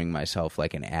considering myself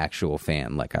like an actual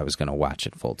fan, like I was going to watch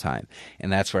it full time.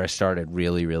 And that's where I started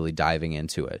really, really diving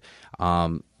into it.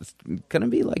 It's going to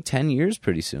be like 10 years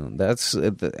pretty soon.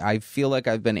 I feel like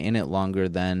I've been in it longer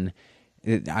than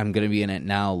I'm going to be in it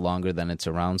now, longer than it's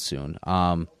around soon.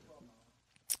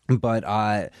 But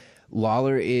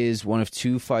Lawler is one of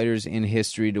 2 fighters in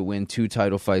history to win 2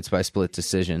 title fights by split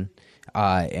decision.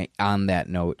 On that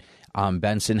note,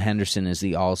 Benson Henderson is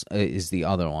the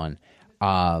other one.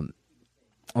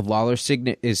 Lawler's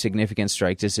significant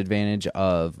strike disadvantage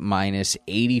of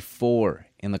 -84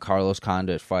 in the Carlos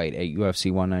Condit fight at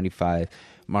UFC 195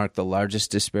 marked the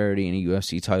largest disparity in a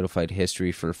UFC title fight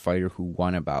history for a fighter who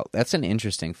won a bout. That's an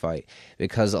interesting fight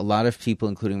because a lot of people,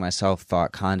 including myself,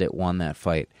 thought Condit won that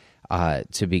fight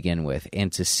to begin with.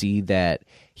 And to see that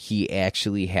he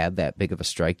actually had that big of a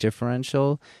strike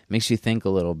differential makes you think a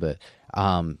little bit.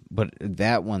 But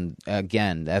that one,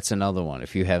 again, that's another one.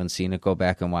 If you haven't seen it, go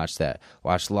back and watch that.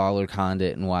 Watch Lawler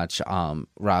Condit and watch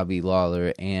Robbie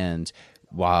Lawler and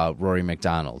Rory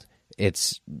McDonald.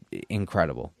 It's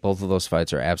incredible. Both of those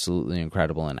fights are absolutely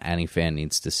incredible, and any fan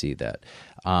needs to see that.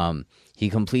 He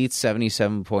completes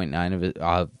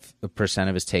 77.9%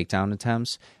 of his takedown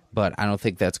attempts, but I don't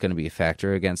think that's going to be a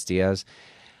factor against Diaz.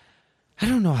 I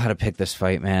don't know how to pick this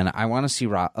fight, man. I want to see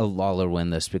Lawler win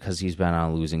this because he's been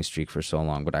on a losing streak for so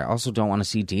long, but I also don't want to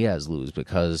see Diaz lose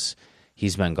because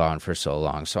he's been gone for so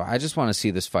long. So I just want to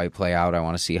see this fight play out. I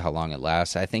want to see how long it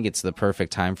lasts. I think it's the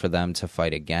perfect time for them to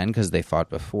fight again because they fought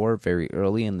before very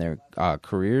early in their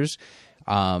careers.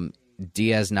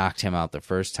 Diaz knocked him out the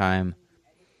first time,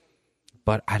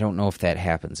 but I don't know if that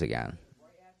happens again.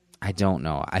 I don't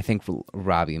know. I think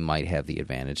Robbie might have the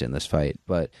advantage in this fight,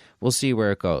 but we'll see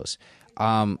where it goes.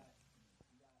 I'm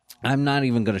not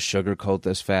even going to sugarcoat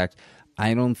this fact.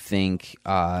 I don't think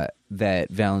that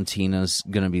Valentina's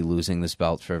going to be losing this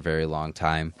belt for a very long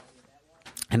time,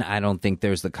 and I don't think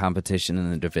there's the competition in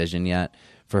the division yet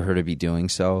for her to be doing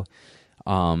so.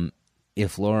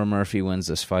 If Laura Murphy wins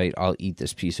this fight, I'll eat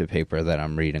this piece of paper that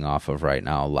I'm reading off of right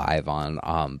now live on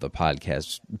the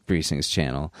podcast Precincts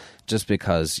channel, just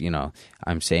because, you know,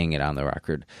 I'm saying it on the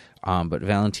record. But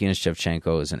Valentina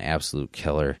Shevchenko is an absolute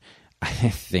killer. I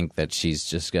think that she's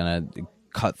just going to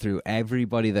cut through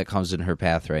everybody that comes in her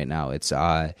path right now. It's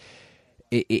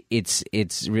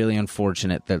really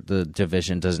unfortunate that the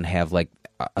division doesn't have like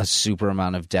a super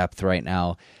amount of depth right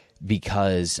now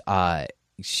because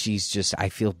she's just, I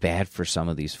feel bad for some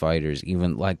of these fighters,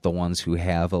 even like the ones who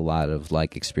have a lot of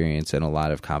like experience and a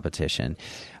lot of competition.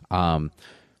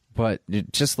 But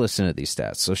just listen to these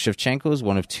stats. So Shevchenko is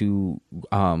one of two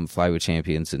flyweight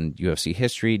champions in UFC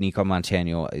history. Nico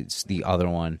Montano is the other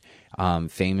one.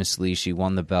 Famously, she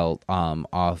won the belt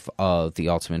off of The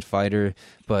Ultimate Fighter,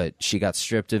 but she got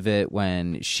stripped of it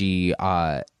when she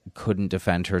couldn't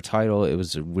defend her title. It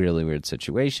was a really weird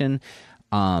situation.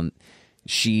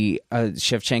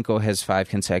 Shevchenko has 5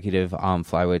 consecutive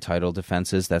flyweight title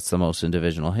defenses. That's the most in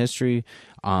divisional history.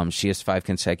 She has 5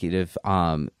 consecutive.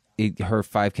 Her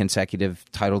 5 consecutive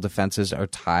title defenses are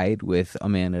tied with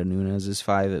Amanda Nunes'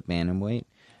 5 at bantamweight,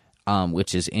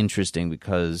 which is interesting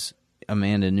because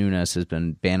Amanda Nunes has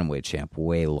been bantamweight champ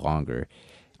way longer.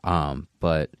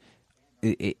 But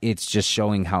it's just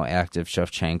showing how active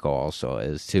Shevchenko also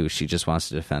is too. She just wants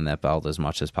to defend that belt as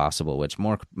much as possible, which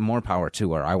more power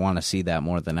to her. I want to see that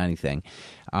more than anything.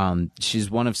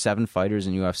 She's one of 7 fighters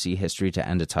in UFC history to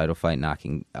end a title fight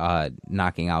knocking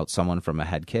out someone from a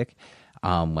head kick.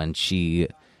 I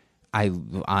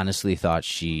honestly thought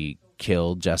she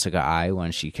killed Jessica Ai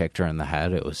when she kicked her in the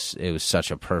head. It was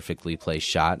such a perfectly placed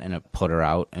shot, and it put her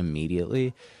out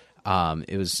immediately.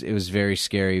 It was very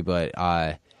scary, but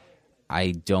I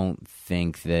don't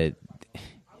think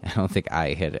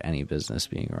I had any business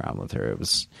being around with her.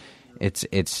 It's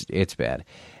bad.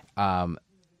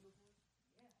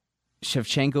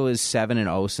 Shevchenko is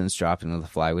 7-0 since dropping to the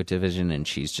flyweight division, and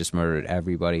she's just murdered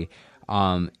everybody.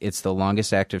 It's the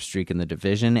longest active streak in the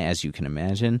division, as you can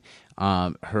imagine.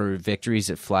 Her victories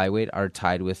at flyweight are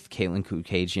tied with Caitlin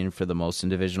Kukajian for the most in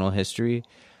divisional history.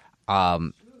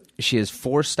 She has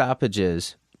 4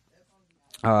 stoppages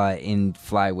in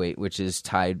flyweight, which is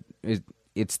tied.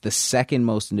 It's the second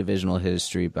most in divisional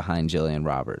history behind Jillian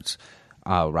Robertson.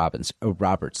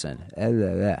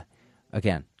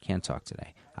 Again, can't talk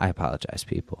today. I apologize,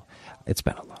 people. It's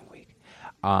been a long week.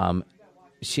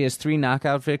 She has 3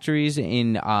 knockout victories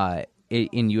in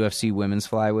UFC women's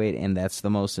flyweight, and that's the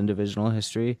most in divisional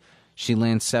history. She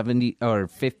lands 70 or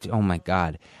 50. Oh my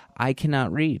God, I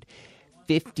cannot read.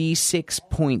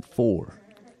 56.4.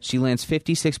 She lands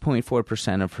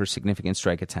 56.4% of her significant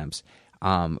strike attempts,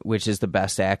 which is the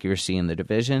best accuracy in the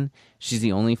division. She's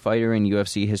the only fighter in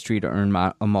UFC history to earn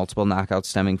a multiple knockout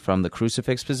stemming from the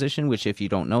crucifix position, which, if you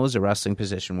don't know, is a wrestling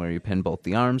position where you pin both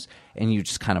the arms and you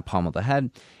just kind of pummel the head.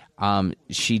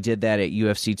 She did that at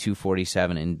UFC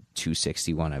 247 and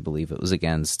 261, I believe. It was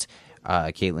against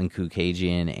Caitlin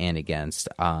Kukajian and against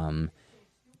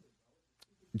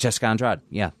Jessica Andrade.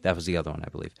 Yeah, that was the other one, I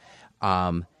believe.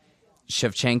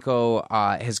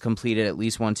 Shevchenko has completed at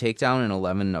least 1 takedown in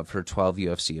 11 of her 12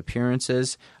 UFC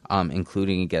appearances,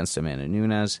 including against Amanda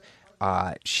Nunes.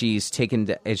 She has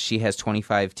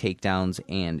 25 takedowns,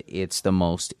 and it's the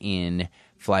most in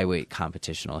flyweight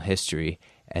competitional history.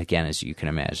 Again, as you can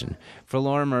imagine. For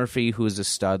Laura Murphy, who is a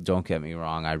stud, don't get me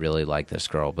wrong, I really like this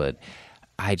girl, but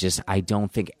I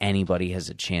don't think anybody has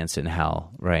a chance in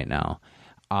hell right now.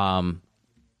 But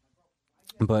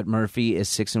Murphy is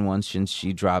 6-1 since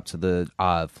she dropped to the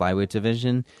flyweight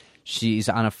division. She's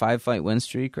on a 5-fight win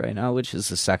streak right now, which is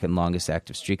the second longest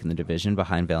active streak in the division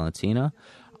behind Valentina.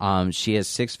 She has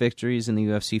 6 victories in the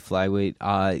UFC flyweight.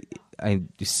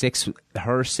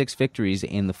 Her 6 victories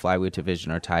in the flyweight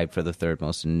division are tied for the 3rd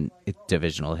most in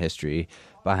divisional history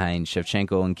behind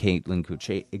Shevchenko and Caitlin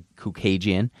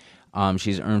Kukajian.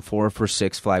 She's earned 4 of her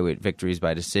 6 flyweight victories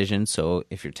by decision. So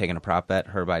if you're taking a prop bet,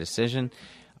 her by decision.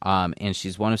 And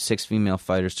she's one of 6 female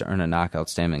fighters to earn a knockout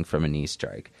stemming from a knee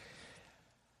strike.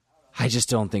 I just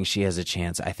don't think she has a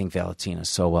chance. I think Valentina's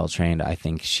so well trained. I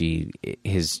think she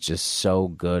is just so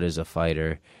good as a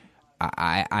fighter.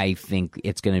 I think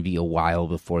it's going to be a while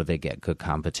before they get good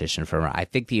competition for her. I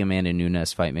think the Amanda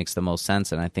Nunes fight makes the most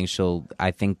sense, and I think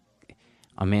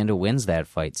Amanda wins that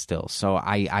fight still. So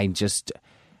I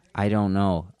don't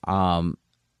know.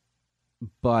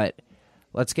 But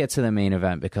let's get to the main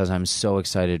event because I'm so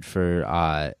excited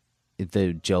for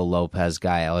the Joe Lopez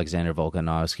guy, Alexander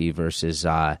Volkanovski, versus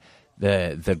the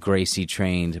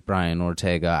Gracie-trained Brian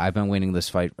Ortega. I've been waiting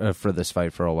for this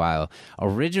fight for a while.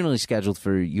 Originally scheduled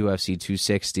for UFC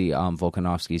 260,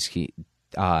 Volkanovski's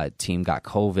team got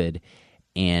COVID,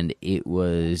 and it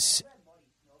was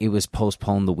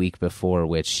postponed the week before,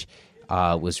 which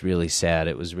was really sad.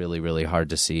 It was really, really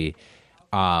hard to see.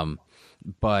 And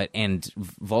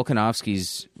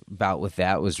Volkanovski's bout with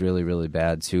that was really, really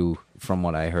bad too, from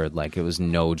what I heard. Like, it was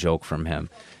no joke from him.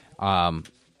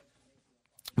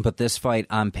 But this fight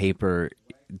on paper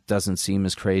doesn't seem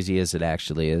as crazy as it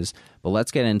actually is. But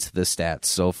let's get into the stats.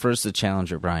 So first, the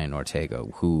challenger, Brian Ortega,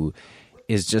 who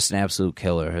is just an absolute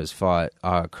killer, has fought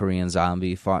Korean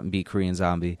Zombie, fought and beat Korean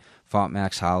Zombie, fought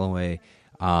Max Holloway,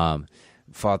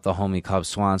 fought the homie Cub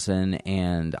Swanson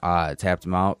and tapped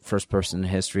him out. First person in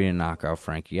history to knock out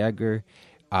Frankie Edgar.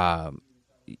 Kanato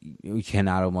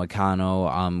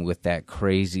Moicano with that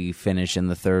crazy finish in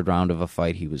the third round of a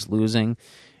fight he was losing.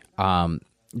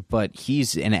 But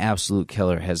he's an absolute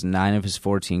killer. Has 9 of his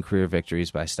 14 career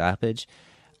victories by stoppage.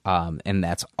 And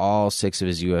that's all 6 of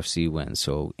his UFC wins.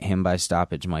 So him by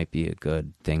stoppage might be a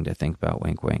good thing to think about.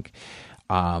 Wink, wink.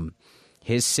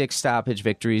 His 6 stoppage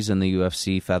victories in the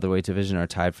UFC featherweight division are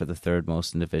tied for the 3rd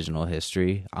most in divisional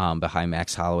history, behind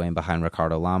Max Holloway and behind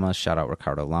Ricardo Lamas. Shout out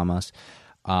Ricardo Lamas.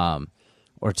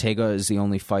 Ortega is the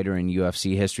only fighter in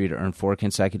UFC history to earn 4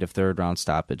 consecutive third-round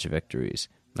stoppage victories.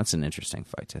 That's an interesting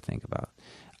fight to think about.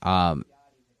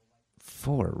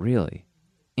 4, really?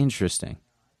 Interesting.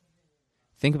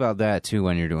 Think about that, too,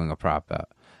 when you're doing a prop bet.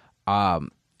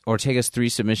 Ortega's 3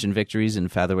 submission victories in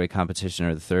featherweight competition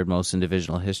are the 3rd most in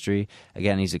divisional history.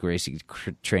 Again, he's a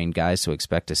Gracie-trained guy, so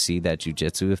expect to see that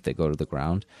jiu-jitsu if they go to the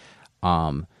ground.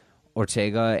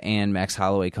 Ortega and Max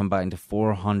Holloway combined to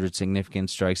 400 significant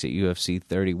strikes at UFC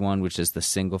 31, which is the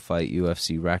single-fight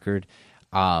UFC record.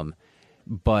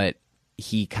 But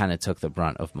he kind of took the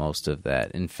brunt of most of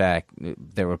that. In fact,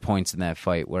 there were points in that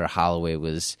fight where Holloway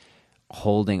was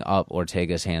holding up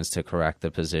Ortega's hands to correct the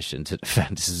position to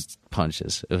defend his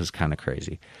punches. It was kind of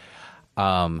crazy.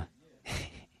 Onto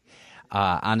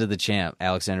the champ,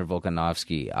 Alexander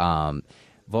Volkanovski.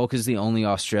 Volk is the only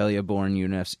Australia-born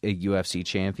UFC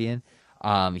champion.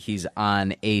 He's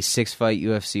on a 6-fight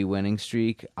UFC winning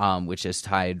streak, which is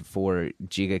tied for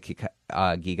Giga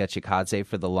Chikadze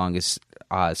for the longest,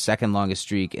 second longest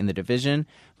streak in the division,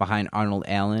 behind Arnold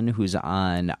Allen, who's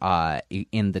on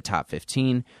in the top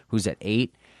 15, who's at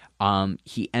 8.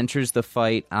 He enters the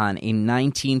fight on a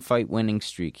 19-fight winning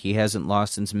streak. He hasn't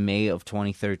lost since May of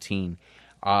 2013.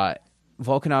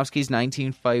 Volkanovski's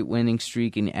 19-fight winning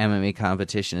streak in MMA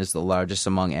competition is the largest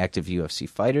among active UFC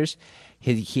fighters.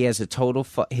 He has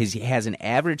he has an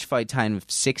average fight time of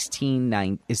 16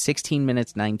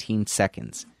 minutes 19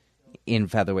 seconds in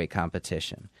featherweight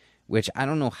competition, which I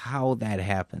don't know how that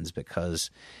happens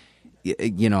because,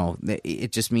 you know,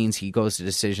 it just means he goes to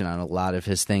decision on a lot of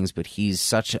his things, but he's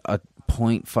such a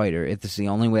point fighter. It's the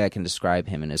only way I can describe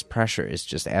him, and his pressure is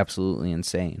just absolutely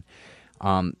insane.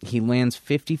 He lands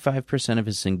 55% of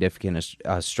his significant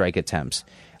strike attempts.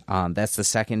 That's the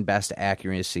second best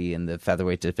accuracy in the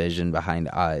featherweight division behind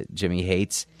Jimmy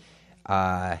Hates.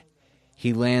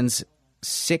 He lands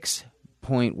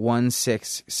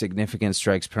 6.16 significant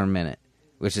strikes per minute,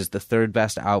 which is the 3rd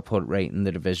best output rate in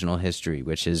the divisional history,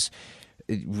 which is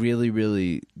really,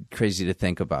 really crazy to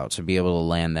think about, to be able to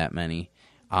land that many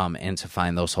and to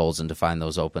find those holes and to find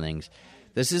those openings.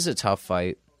 This is a tough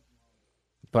fight,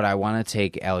 but I want to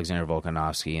take Alexander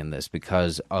Volkanovski in this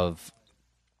because of,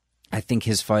 I think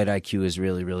his fight IQ is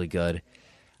really, really good.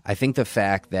 I think the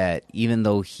fact that even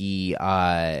though he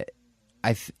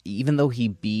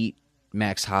beat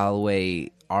Max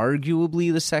Holloway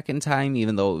arguably the second time,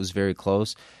 even though it was very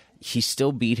close, he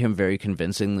still beat him very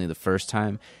convincingly the first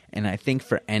time. And I think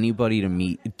for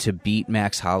anybody to beat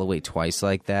Max Holloway twice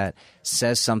like that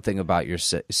says something about your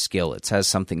skill. It says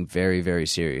something very, very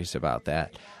serious about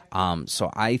that. So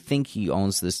I think he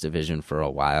owns this division for a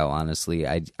while, honestly.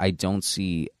 I don't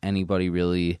see anybody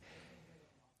really...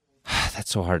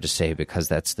 That's so hard to say because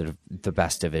that's the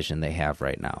best division they have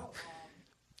right now.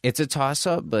 It's a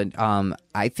toss-up, but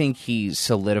I think he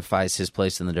solidifies his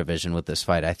place in the division with this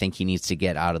fight. I think he needs to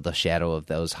get out of the shadow of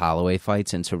those Holloway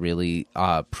fights and to really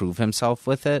prove himself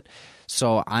with it.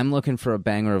 So I'm looking for a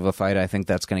banger of a fight. I think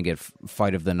that's going to get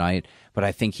fight of the night, but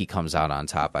I think he comes out on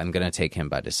top. I'm going to take him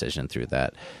by decision through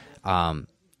that.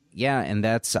 Yeah, and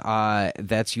that's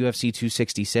UFC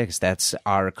 266. That's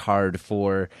our card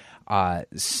for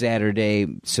Saturday,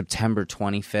 September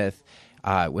 25th.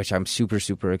 Which I'm super,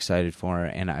 super excited for,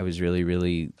 and I was really,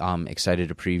 really excited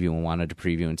to preview and wanted to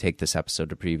preview and take this episode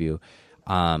to preview.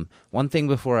 One thing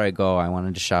before I go, I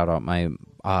wanted to shout out my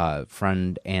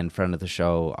friend of the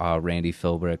show, Randy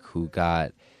Philbrick, who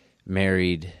got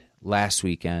married last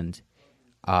weekend.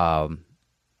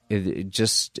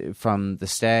 Just from the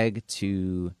stag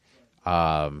to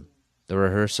the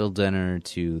rehearsal dinner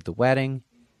to the wedding,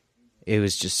 it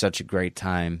was just such a great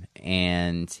time,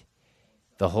 and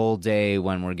the whole day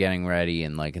when we're getting ready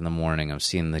and like in the morning, I'm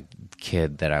seeing the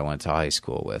kid that I went to high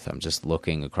school with. I'm just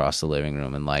looking across the living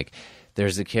room and like,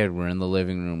 there's the kid. We're in the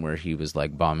living room where he was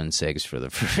like bumming cigs for the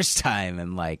first time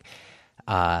and like,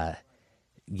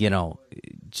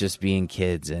 just being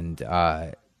kids. And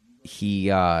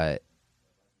he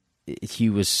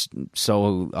was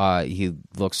so he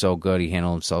looked so good. He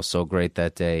handled himself so great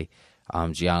that day.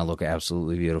 Gianna looked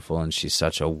absolutely beautiful, and she's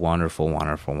such a wonderful,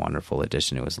 wonderful, wonderful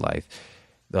addition to his life.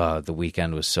 The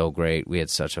weekend was so great. We had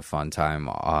such a fun time.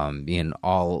 Me and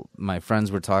all my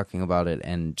friends were talking about it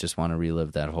and just want to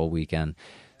relive that whole weekend.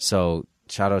 So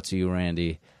shout out to you,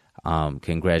 Randy.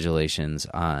 Congratulations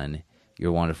on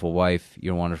your wonderful wife,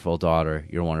 your wonderful daughter,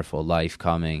 your wonderful life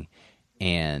coming,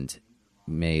 and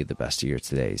may the best of your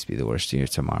todays be the worst of your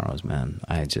tomorrows, man.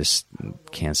 I just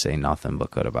can't say nothing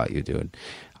but good about you, dude.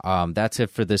 That's it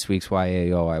for this week's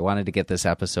YAO. I wanted to get this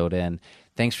episode in.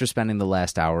 Thanks for spending the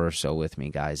last hour or so with me,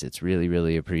 guys. It's really,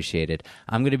 really appreciated.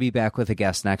 I'm going to be back with a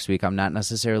guest next week. I'm not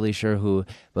necessarily sure who,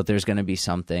 but there's going to be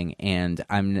something, and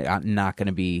I'm not going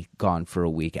to be gone for a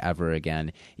week ever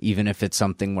again, even if it's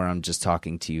something where I'm just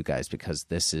talking to you guys, because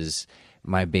this is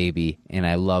my baby, and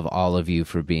I love all of you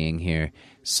for being here.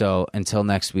 So until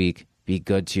next week, be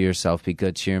good to yourself, be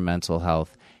good to your mental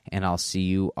health, and I'll see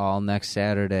you all next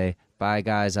Saturday. Bye,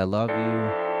 guys. I love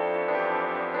you.